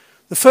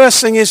 The first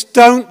thing is,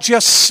 don't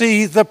just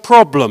see the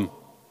problem,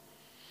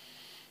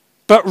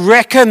 but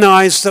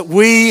recognize that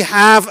we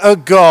have a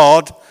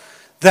God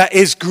that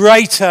is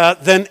greater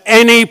than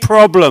any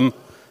problem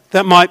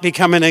that might be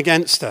coming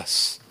against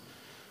us.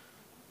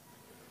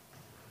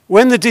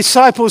 When the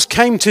disciples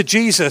came to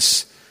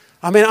Jesus,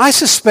 I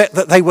suspect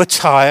that they were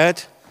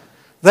tired.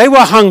 They were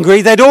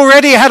hungry. They'd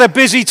already had a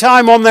busy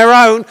time on their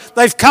own.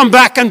 They've come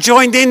back and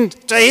joined in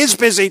to his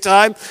busy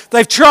time.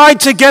 They've tried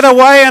to get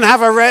away and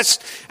have a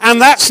rest,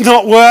 and that's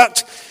not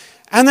worked.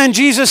 And then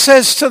Jesus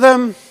says to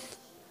them,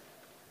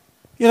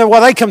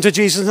 they come to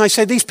Jesus and they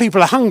say, these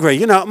people are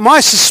hungry.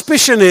 My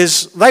suspicion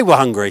is they were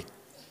hungry.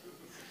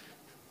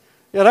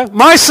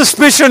 My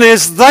suspicion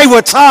is they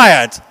were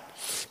tired.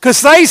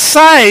 Because they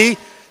say,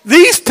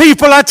 these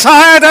people are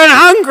tired and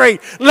hungry.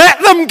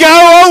 Let them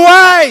go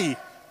away.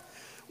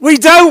 We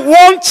don't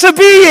want to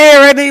be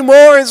here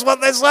anymore, is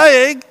what they're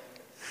saying.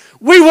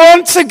 We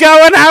want to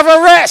go and have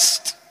a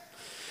rest.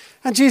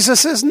 And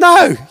Jesus says,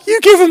 no,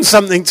 you give them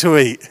something to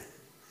eat.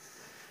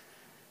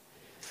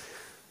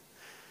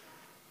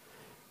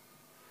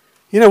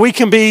 We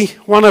can be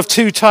one of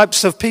two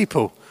types of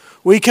people.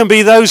 We can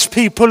be those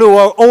people who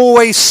are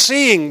always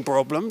seeing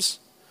problems.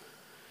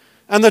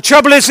 And the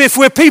trouble is, if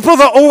we're people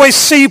that always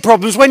see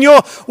problems, when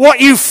what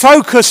you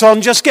focus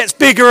on just gets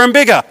bigger and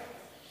bigger.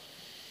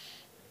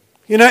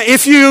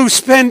 If you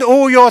spend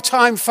all your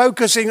time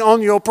focusing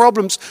on your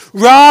problems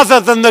rather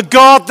than the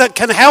God that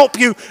can help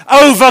you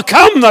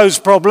overcome those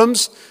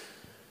problems,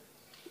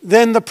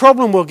 then the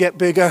problem will get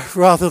bigger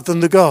rather than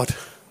the God.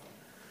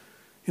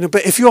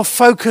 But if you're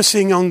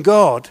focusing on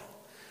God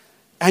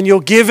and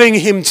you're giving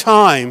him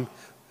time,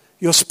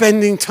 you're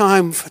spending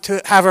time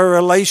to have a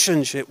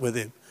relationship with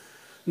him,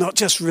 not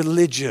just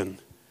religion,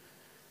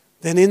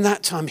 then in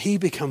that time he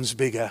becomes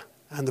bigger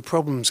and the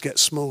problems get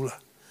smaller.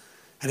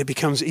 And it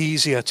becomes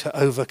easier to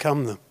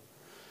overcome them.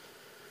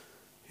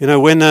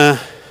 When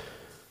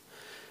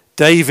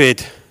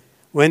David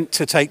went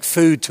to take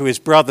food to his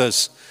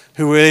brothers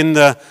who were in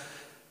the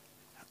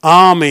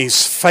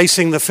armies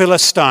facing the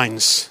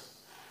Philistines,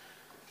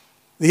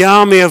 the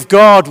army of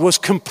God was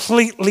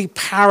completely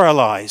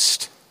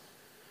paralyzed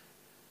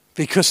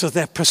because of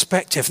their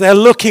perspective. They're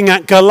looking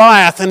at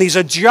Goliath, and he's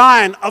a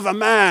giant of a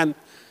man.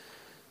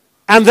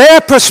 And their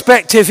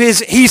perspective is,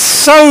 he's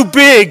so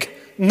big,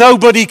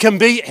 nobody can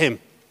beat him.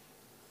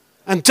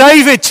 And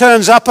David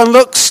turns up and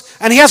looks,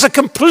 and he has a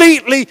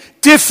completely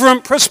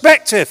different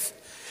perspective.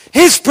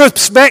 His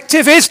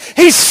perspective is,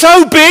 he's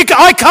so big,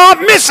 I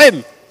can't miss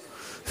him.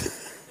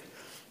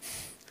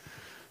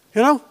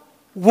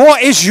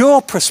 What is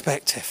your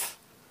perspective?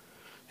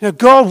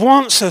 God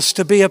wants us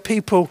to be a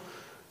people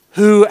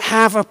who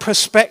have a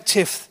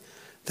perspective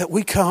that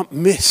we can't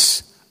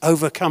miss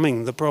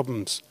overcoming the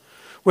problems.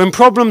 When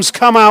problems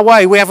come our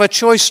way, we have a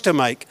choice to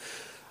make.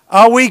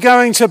 Are we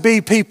going to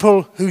be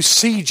people who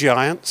see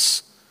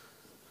giants,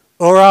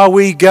 or are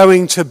we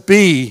going to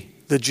be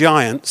the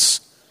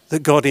giants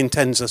that God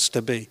intends us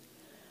to be?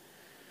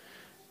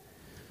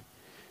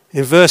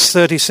 In verse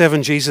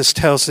 37, Jesus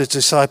tells his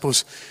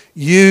disciples,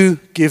 you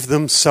give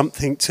them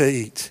something to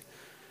eat.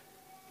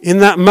 In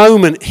that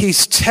moment,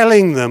 he's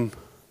telling them,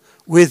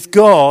 with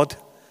God,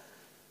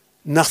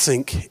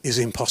 nothing is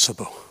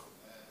impossible.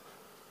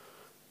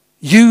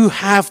 You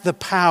have the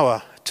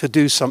power to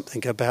do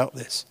something about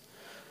this.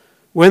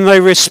 When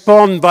they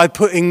respond by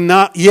putting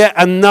yet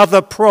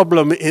another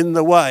problem in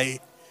the way,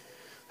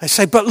 they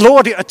say, but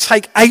Lord, it would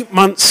take 8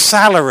 months'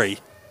 salary.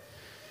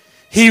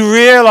 He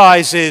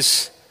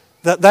realizes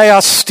that they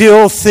are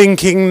still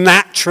thinking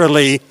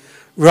naturally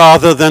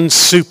rather than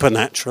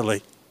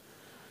supernaturally.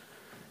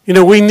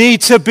 We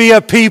need to be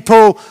a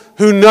people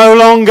who no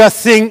longer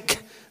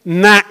think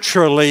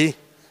naturally,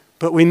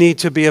 but we need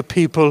to be a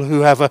people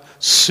who have a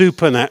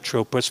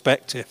supernatural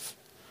perspective.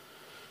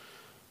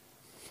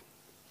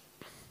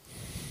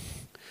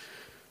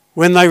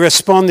 When they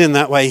respond in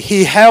that way,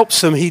 he helps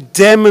them, he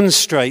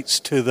demonstrates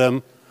to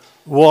them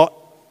what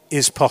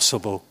is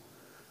possible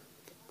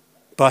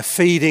by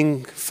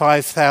feeding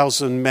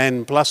 5,000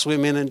 men plus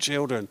women and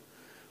children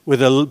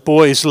with a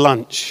boy's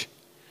lunch.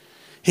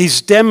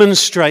 He's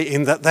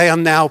demonstrating that they are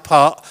now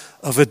part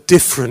of a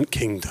different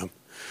kingdom.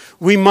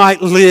 We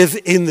might live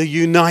in the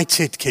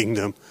United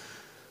Kingdom,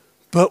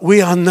 but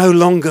we are no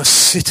longer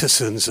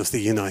citizens of the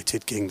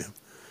United Kingdom.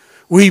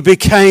 We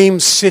became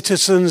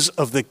citizens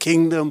of the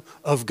kingdom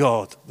of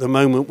God the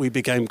moment we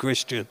became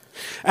Christian.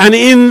 And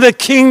in the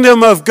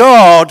kingdom of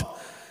God,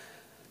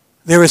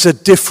 there is a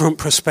different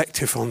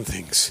perspective on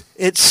things.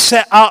 It's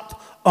set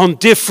up on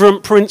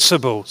different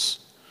principles.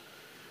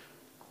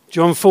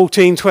 John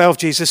 14:12,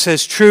 Jesus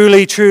says,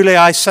 "Truly, truly,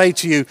 I say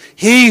to you,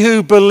 he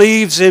who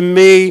believes in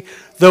me,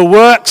 the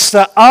works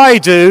that I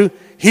do,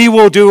 he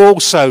will do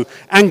also.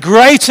 And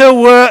greater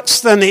works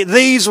than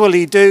these will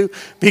he do,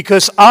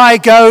 because I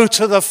go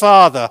to the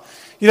Father."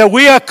 You know,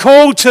 we are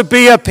called to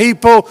be a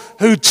people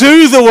who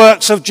do the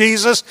works of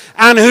Jesus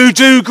and who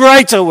do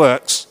greater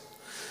works.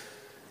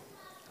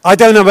 I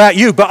don't know about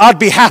you, but I'd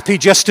be happy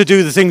just to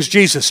do the things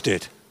Jesus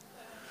did.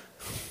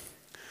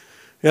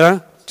 You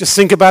know, just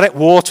think about it,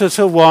 water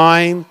to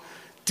wine,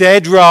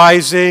 dead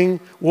rising,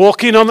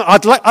 walking on the...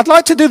 I'd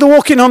like to do the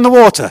walking on the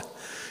water.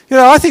 You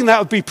know, I think that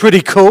would be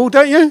pretty cool,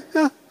 don't you?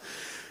 Yeah.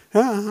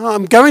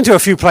 I'm going to a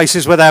few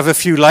places where they have a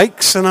few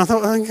lakes, and I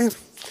thought,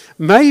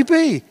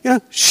 maybe, you know,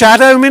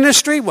 shadow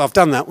ministry. Well, I've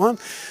done that one.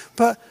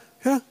 But,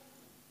 you know,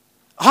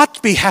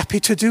 I'd be happy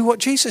to do what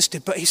Jesus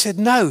did. But he said,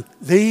 no,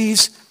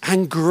 these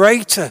and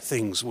greater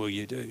things will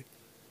you do.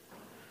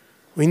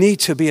 We need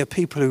to be a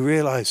people who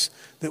realize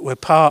that we're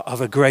part of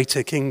a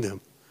greater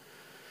kingdom.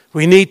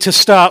 We need to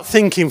start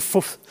thinking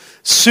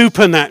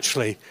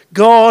supernaturally.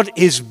 God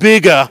is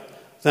bigger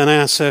than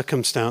our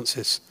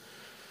circumstances.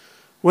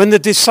 When the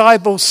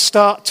disciples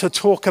start to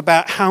talk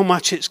about how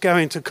much it's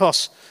going to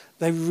cost,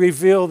 they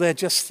reveal they're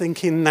just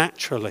thinking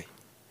naturally.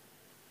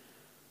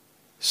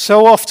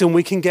 So often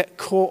we can get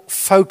caught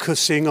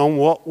focusing on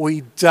what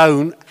we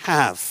don't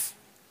have.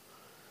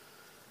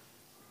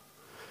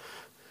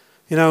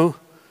 You know,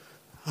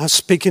 I was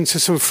speaking to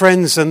some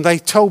friends and they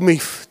told me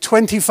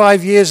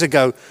 25 years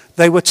ago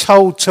they were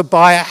told to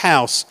buy a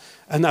house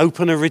and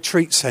open a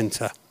retreat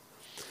center.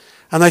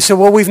 And they said,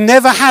 well, we've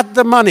never had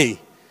the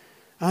money.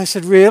 And I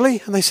said,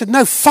 really? And they said,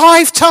 no,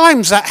 5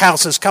 times that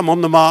house has come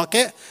on the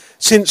market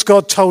since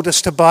God told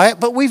us to buy it,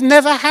 but we've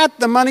never had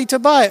the money to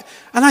buy it.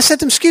 And I said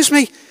to them, excuse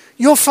me,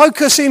 you're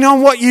focusing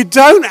on what you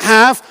don't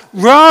have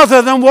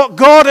rather than what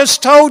God has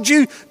told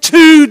you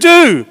to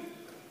do.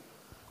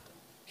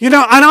 You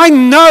know, and I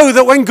know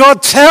that when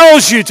God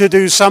tells you to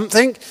do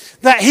something,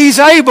 that he's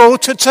able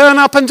to turn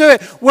up and do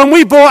it. When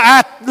we bought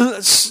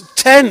our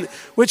tent,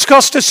 which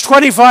cost us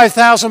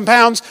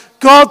 £25,000,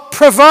 God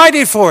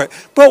provided for it.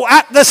 But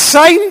at the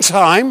same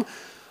time,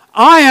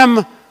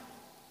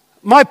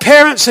 my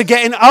parents are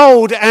getting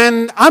old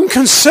and I'm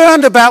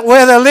concerned about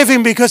where they're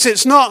living because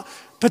it's not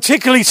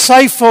particularly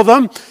safe for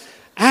them.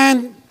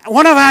 And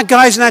one of our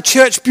guys in our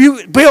church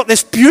built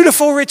this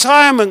beautiful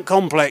retirement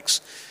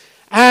complex.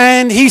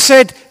 And he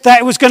said that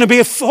it was going to be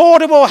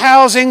affordable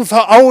housing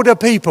for older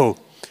people.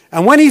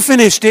 And when he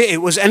finished it,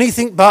 it was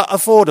anything but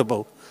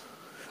affordable.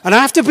 And I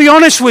have to be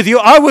honest with you,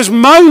 I was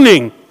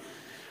moaning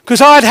because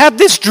I'd had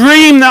this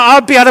dream that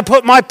I'd be able to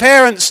put my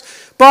parents,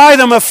 buy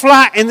them a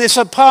flat in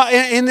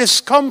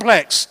this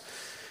complex.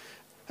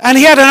 And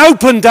he had an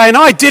open day and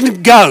I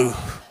didn't go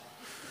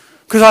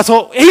because I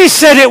thought, he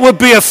said it would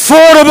be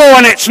affordable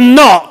and it's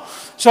not,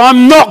 so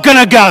I'm not going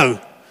to go.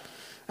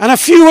 And a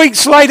few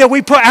weeks later,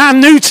 we put our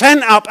new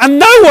tent up and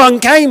no one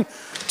came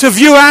to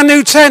view our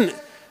new tent.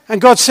 And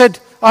God said,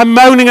 I'm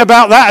moaning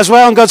about that as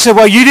well. And God said,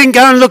 well, you didn't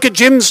go and look at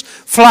Jim's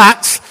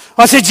flats.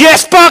 I said,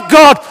 yes, but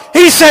God,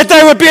 he said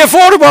they would be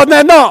affordable and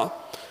they're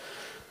not.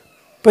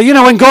 But you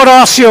know, when God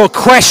asks you a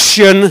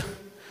question,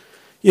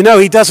 you know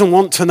he doesn't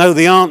want to know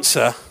the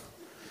answer.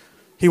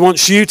 He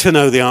wants you to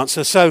know the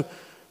answer. So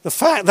the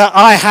fact that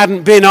I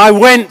hadn't been, I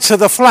went to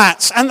the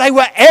flats and they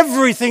were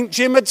everything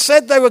Jim had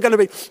said they were going to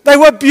be. They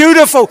were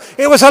beautiful.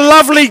 It was a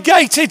lovely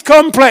gated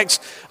complex.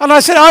 And I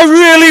said, I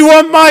really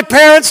want my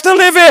parents to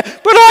live here,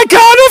 but I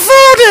can't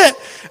afford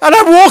it. And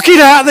I'm walking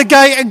out the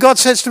gate and God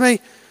says to me,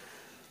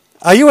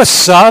 are you a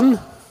son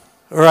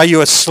or are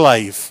you a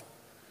slave?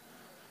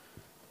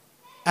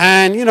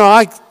 And, you know,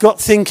 I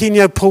got thinking,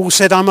 you know, Paul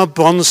said, I'm a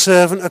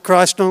bondservant of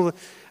Christ.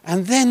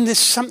 And then there's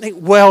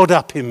something welled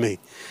up in me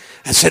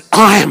and said,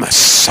 I am a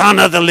son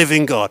of the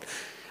living God.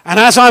 And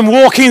as I'm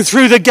walking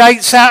through the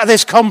gates out of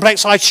this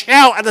complex, I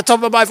shout at the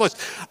top of my voice,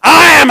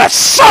 I am a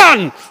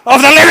son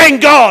of the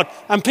living God.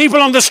 And people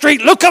on the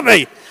street look at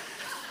me.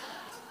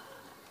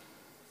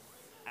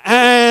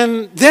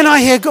 And then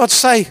I hear God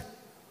say,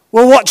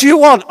 well, what do you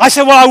want? I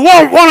said, well, I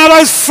want one of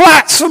those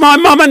flats for my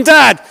mum and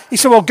dad. He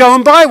said, well, go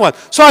and buy one.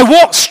 So I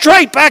walked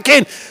straight back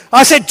in.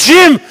 I said,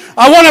 Jim,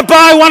 I want to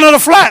buy one of the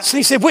flats. And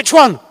he said, which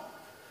one?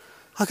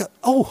 I go,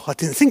 oh, I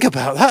didn't think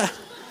about that.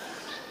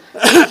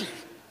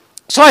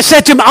 So I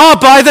said to him, I'll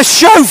buy the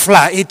show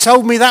flat. He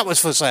told me that was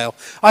for sale.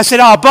 I said,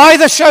 I'll buy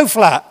the show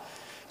flat.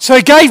 So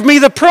he gave me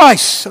the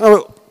price.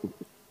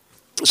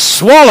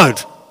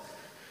 Swallowed.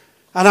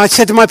 And I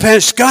said to my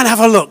parents, go and have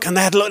a look. And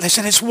they had a look. They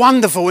said, it's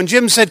wonderful. And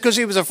Jim said, because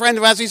he was a friend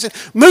of ours, he said,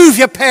 move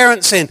your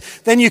parents in.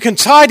 Then you can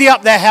tidy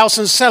up their house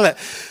and sell it.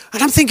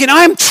 And I'm thinking,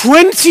 I am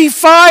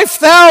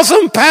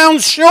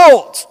 £25,000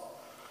 short.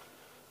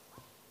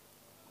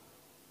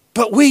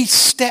 But we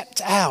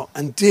stepped out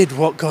and did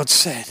what God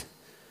said.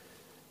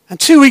 And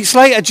 2 weeks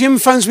later, Jim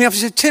phones me up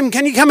and said, Tim,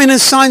 can you come in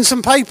and sign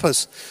some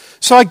papers?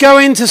 So I go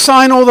in to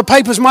sign all the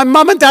papers. My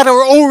mum and dad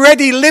are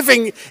already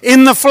living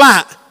in the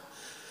flat.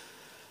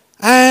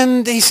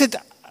 And he said,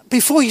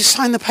 before you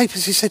sign the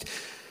papers, he said,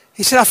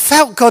 I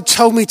felt God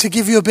told me to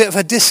give you a bit of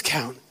a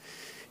discount.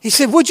 He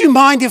said, would you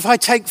mind if I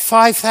take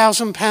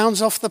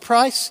 £5,000 off the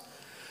price?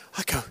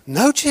 I go,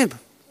 no, Jim,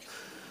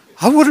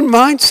 I wouldn't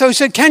mind. So he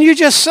said, can you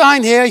just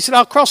sign here? He said,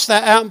 I'll cross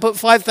that out and put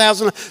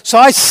 5,000. So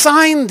I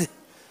signed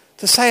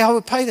to say I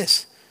would pay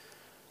this.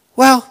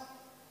 Well,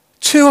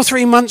 2 or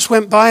 3 months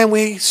went by and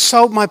we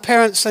sold my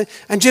parents.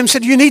 And Jim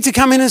said, you need to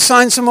come in and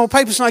sign some more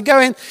papers. And I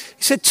go in.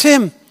 He said,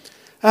 Tim,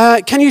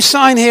 can you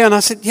sign here? And I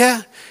said,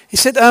 yeah. He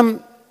said, I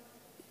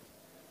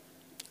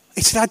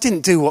didn't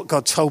do what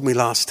God told me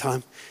last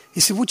time. He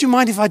said, would you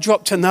mind if I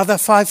dropped another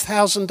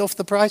 5,000 off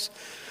the price?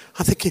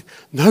 I'm thinking,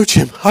 no,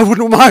 Jim, I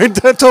wouldn't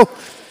mind at all.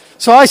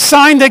 So I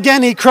signed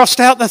again. He crossed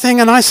out the thing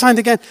and I signed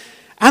again.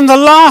 And the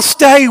last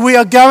day we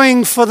are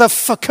going for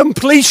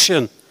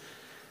completion.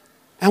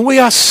 And we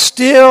are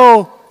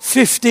still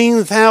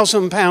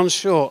 £15,000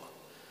 short.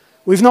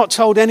 We've not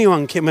told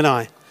anyone, Kim and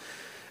I.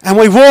 And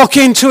we walk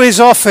into his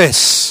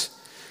office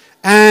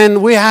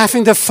and we're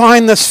having to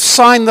sign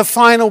the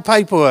final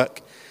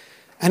paperwork.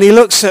 And he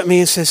looks at me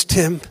and says,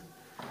 Tim,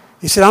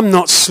 he said, I'm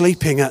not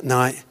sleeping at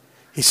night.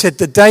 He said,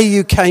 the day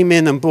you came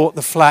in and bought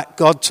the flat,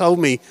 God told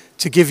me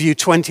to give you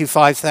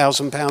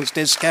 £25,000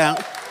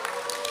 discount.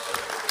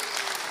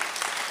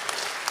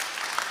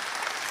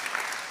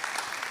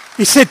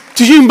 He said,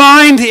 do you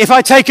mind if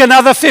I take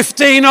another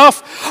 15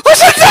 off? I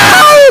said,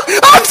 no,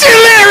 I'm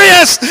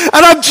delirious.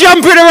 And I'm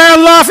jumping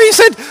around laughing. He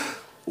said,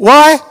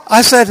 why?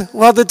 I said,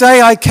 well, the day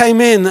I came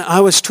in,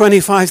 I was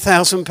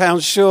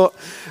 £25,000 short.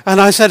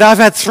 And I said, I've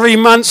had 3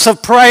 months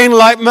of praying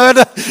like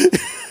murder.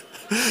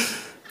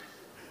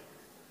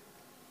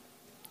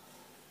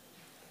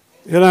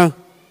 You know,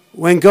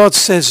 when God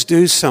says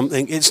do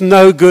something, it's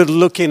no good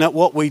looking at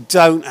what we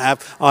don't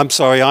have. I'm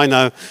sorry, I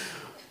know.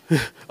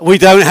 We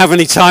don't have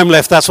any time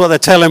left, that's what they're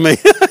telling me.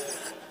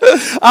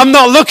 I'm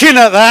not looking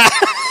at that.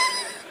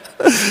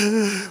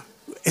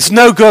 It's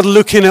no good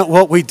looking at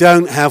what we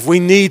don't have. We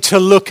need to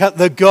look at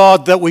the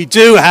God that we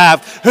do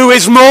have, who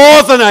is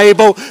more than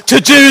able to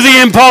do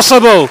the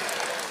impossible.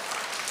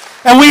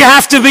 And we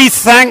have to be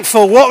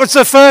thankful. What was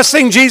the first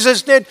thing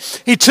Jesus did?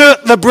 He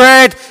took the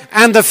bread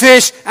and the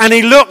fish and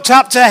he looked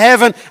up to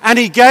heaven and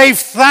he gave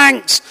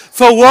thanks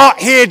for what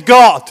he had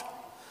got.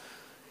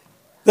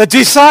 The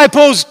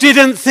disciples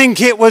didn't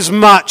think it was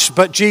much,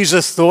 but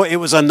Jesus thought it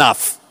was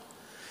enough.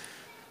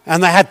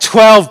 And they had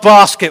 12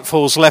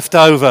 basketfuls left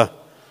over.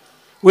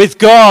 With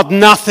God,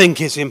 nothing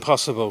is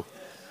impossible.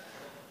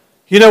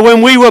 You know,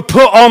 when we were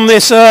put on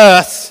this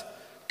earth,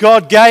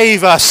 God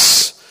gave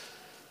us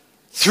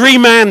 3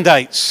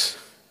 mandates.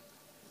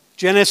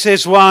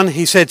 Genesis 1,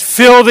 he said,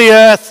 fill the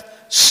earth,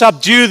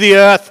 subdue the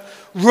earth,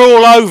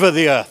 rule over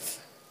the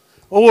earth.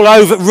 Rule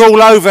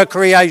over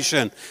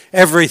creation,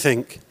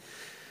 everything.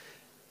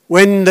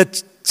 When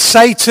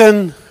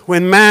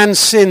man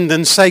sinned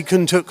and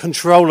Satan took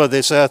control of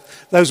this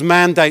earth, those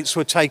mandates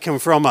were taken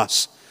from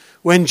us.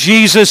 When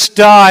Jesus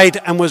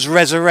died and was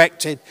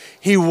resurrected,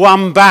 he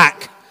won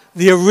back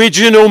the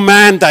original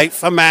mandate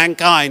for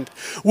mankind.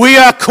 We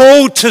are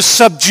called to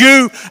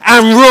subdue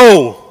and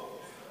rule.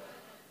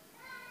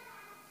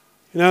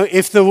 You know,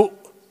 if the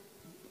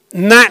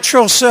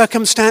natural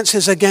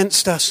circumstances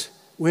against us,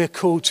 we're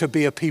called to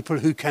be a people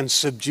who can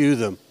subdue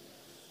them.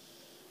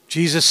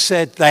 Jesus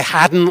said they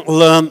hadn't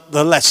learnt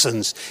the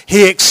lessons.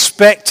 He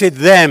expected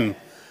them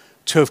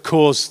to have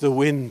caused the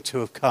wind to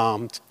have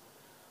calmed.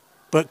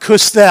 But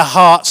because their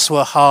hearts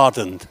were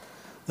hardened,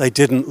 they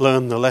didn't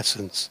learn the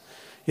lessons.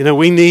 You know,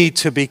 we need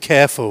to be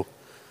careful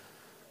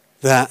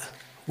that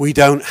we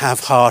don't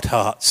have hard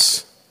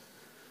hearts,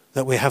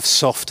 that we have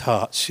soft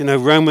hearts. You know,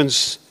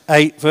 Romans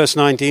 8 verse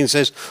 19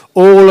 says,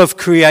 all of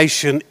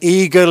creation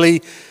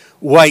eagerly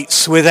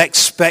waits with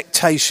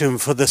expectation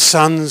for the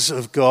sons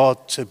of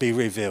God to be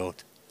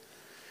revealed.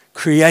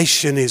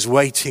 Creation is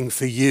waiting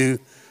for you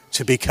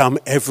to become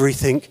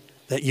everything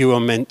that you are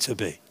meant to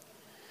be.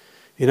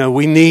 You know,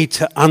 we need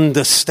to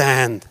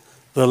understand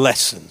the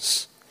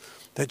lessons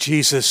that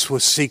Jesus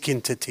was seeking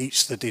to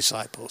teach the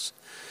disciples.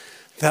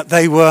 That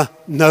they were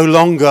no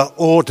longer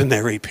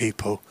ordinary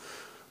people,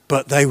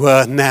 but they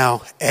were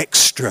now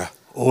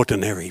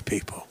extraordinary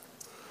people.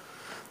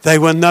 They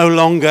were no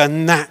longer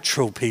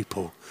natural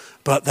people,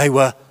 but they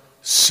were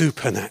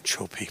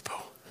supernatural people.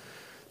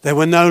 They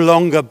were no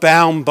longer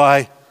bound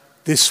by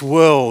this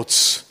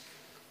world's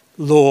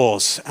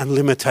laws and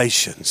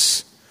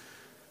limitations.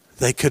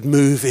 They could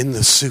move in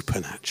the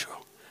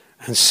supernatural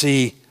and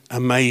see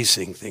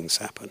amazing things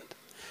happen.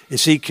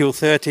 Ezekiel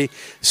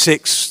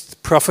 36,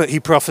 he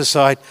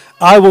prophesied,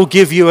 I will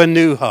give you a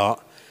new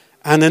heart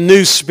and a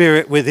new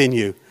spirit within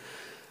you.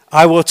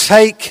 I will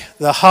take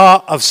the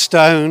heart of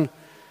stone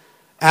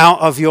out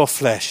of your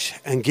flesh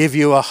and give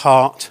you a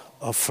heart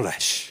of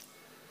flesh.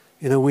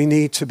 You know, we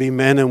need to be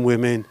men and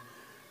women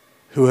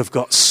who have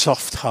got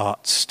soft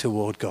hearts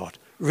toward God,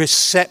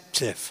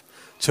 receptive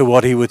to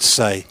what he would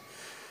say.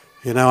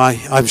 You know,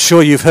 I'm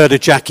sure you've heard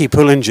of Jackie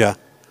Pullinger.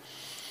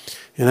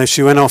 You know,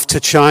 she went off to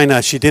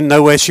China. She didn't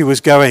know where she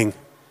was going.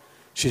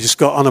 She just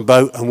got on a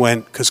boat and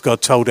went because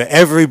God told her.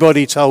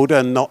 Everybody told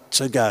her not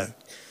to go.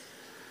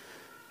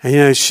 And, you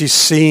know, she's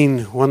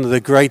seen one of the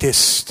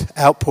greatest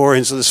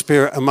outpourings of the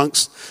Spirit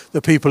amongst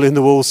the people in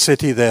the walled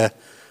city there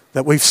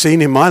that we've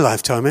seen in my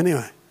lifetime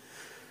anyway.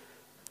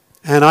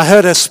 And I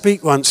heard her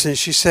speak once and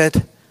she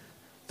said,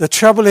 the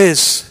trouble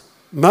is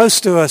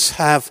most of us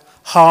have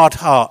hard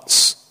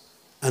hearts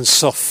and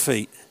soft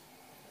feet.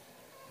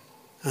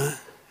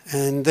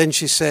 And then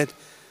she said,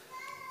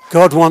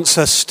 God wants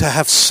us to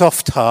have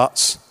soft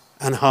hearts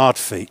and hard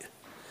feet.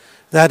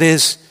 That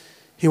is,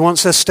 he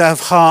wants us to have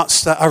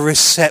hearts that are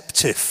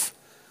receptive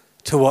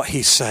to what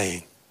he's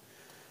saying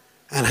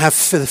and have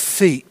the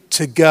feet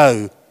to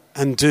go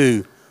and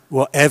do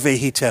whatever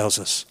he tells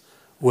us,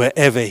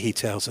 wherever he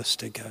tells us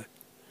to go.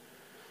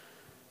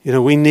 You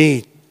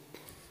know,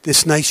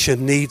 this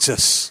nation needs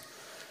us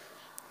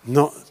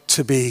not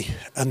to be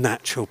a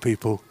natural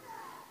people,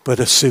 but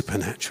a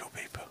supernatural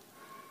people.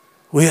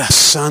 We are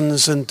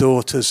sons and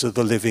daughters of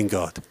the living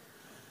God.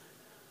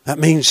 That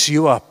means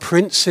you are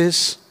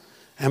princes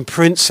and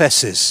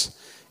princesses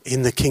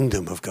in the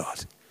kingdom of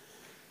God.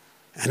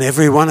 And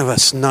every one of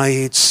us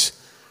needs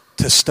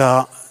to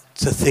start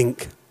to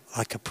think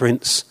like a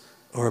prince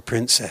or a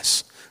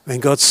princess. When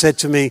God said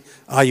to me,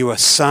 are you a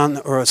son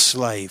or a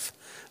slave?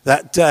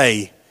 That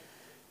day,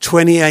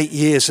 28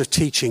 years of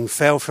teaching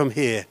fell from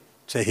here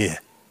to here.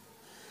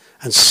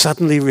 And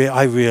suddenly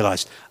I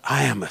realized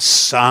I am a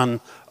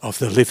son of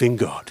the living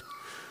God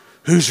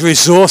whose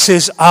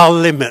resources are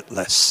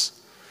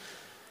limitless.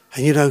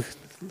 And you know,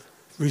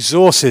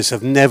 resources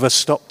have never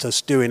stopped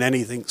us doing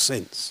anything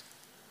since.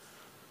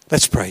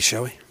 Let's pray,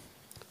 shall we? Do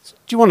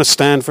you want to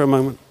stand for a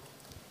moment?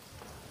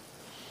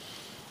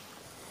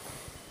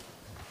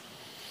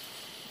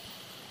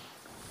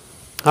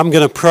 I'm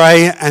going to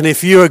pray, and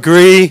if you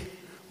agree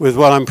with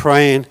what I'm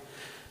praying,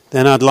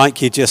 then I'd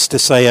like you just to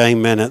say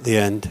amen at the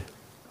end.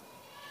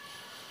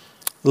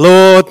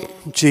 Lord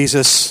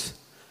Jesus,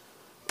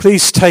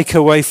 please take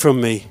away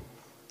from me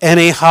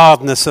any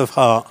hardness of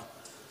heart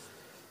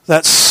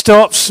that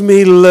stops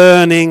me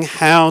learning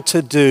how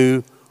to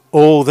do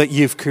all that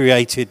you've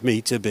created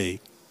me to be.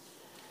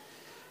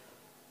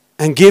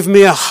 And give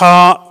me a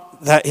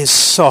heart that is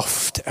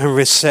soft and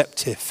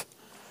receptive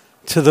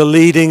to the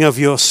leading of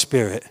your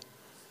Spirit,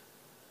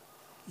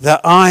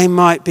 that I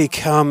might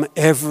become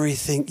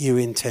everything you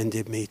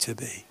intended me to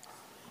be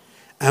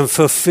and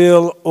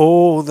fulfill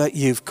all that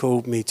you've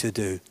called me to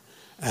do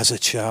as a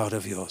child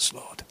of yours,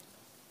 Lord.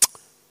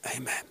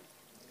 Amen.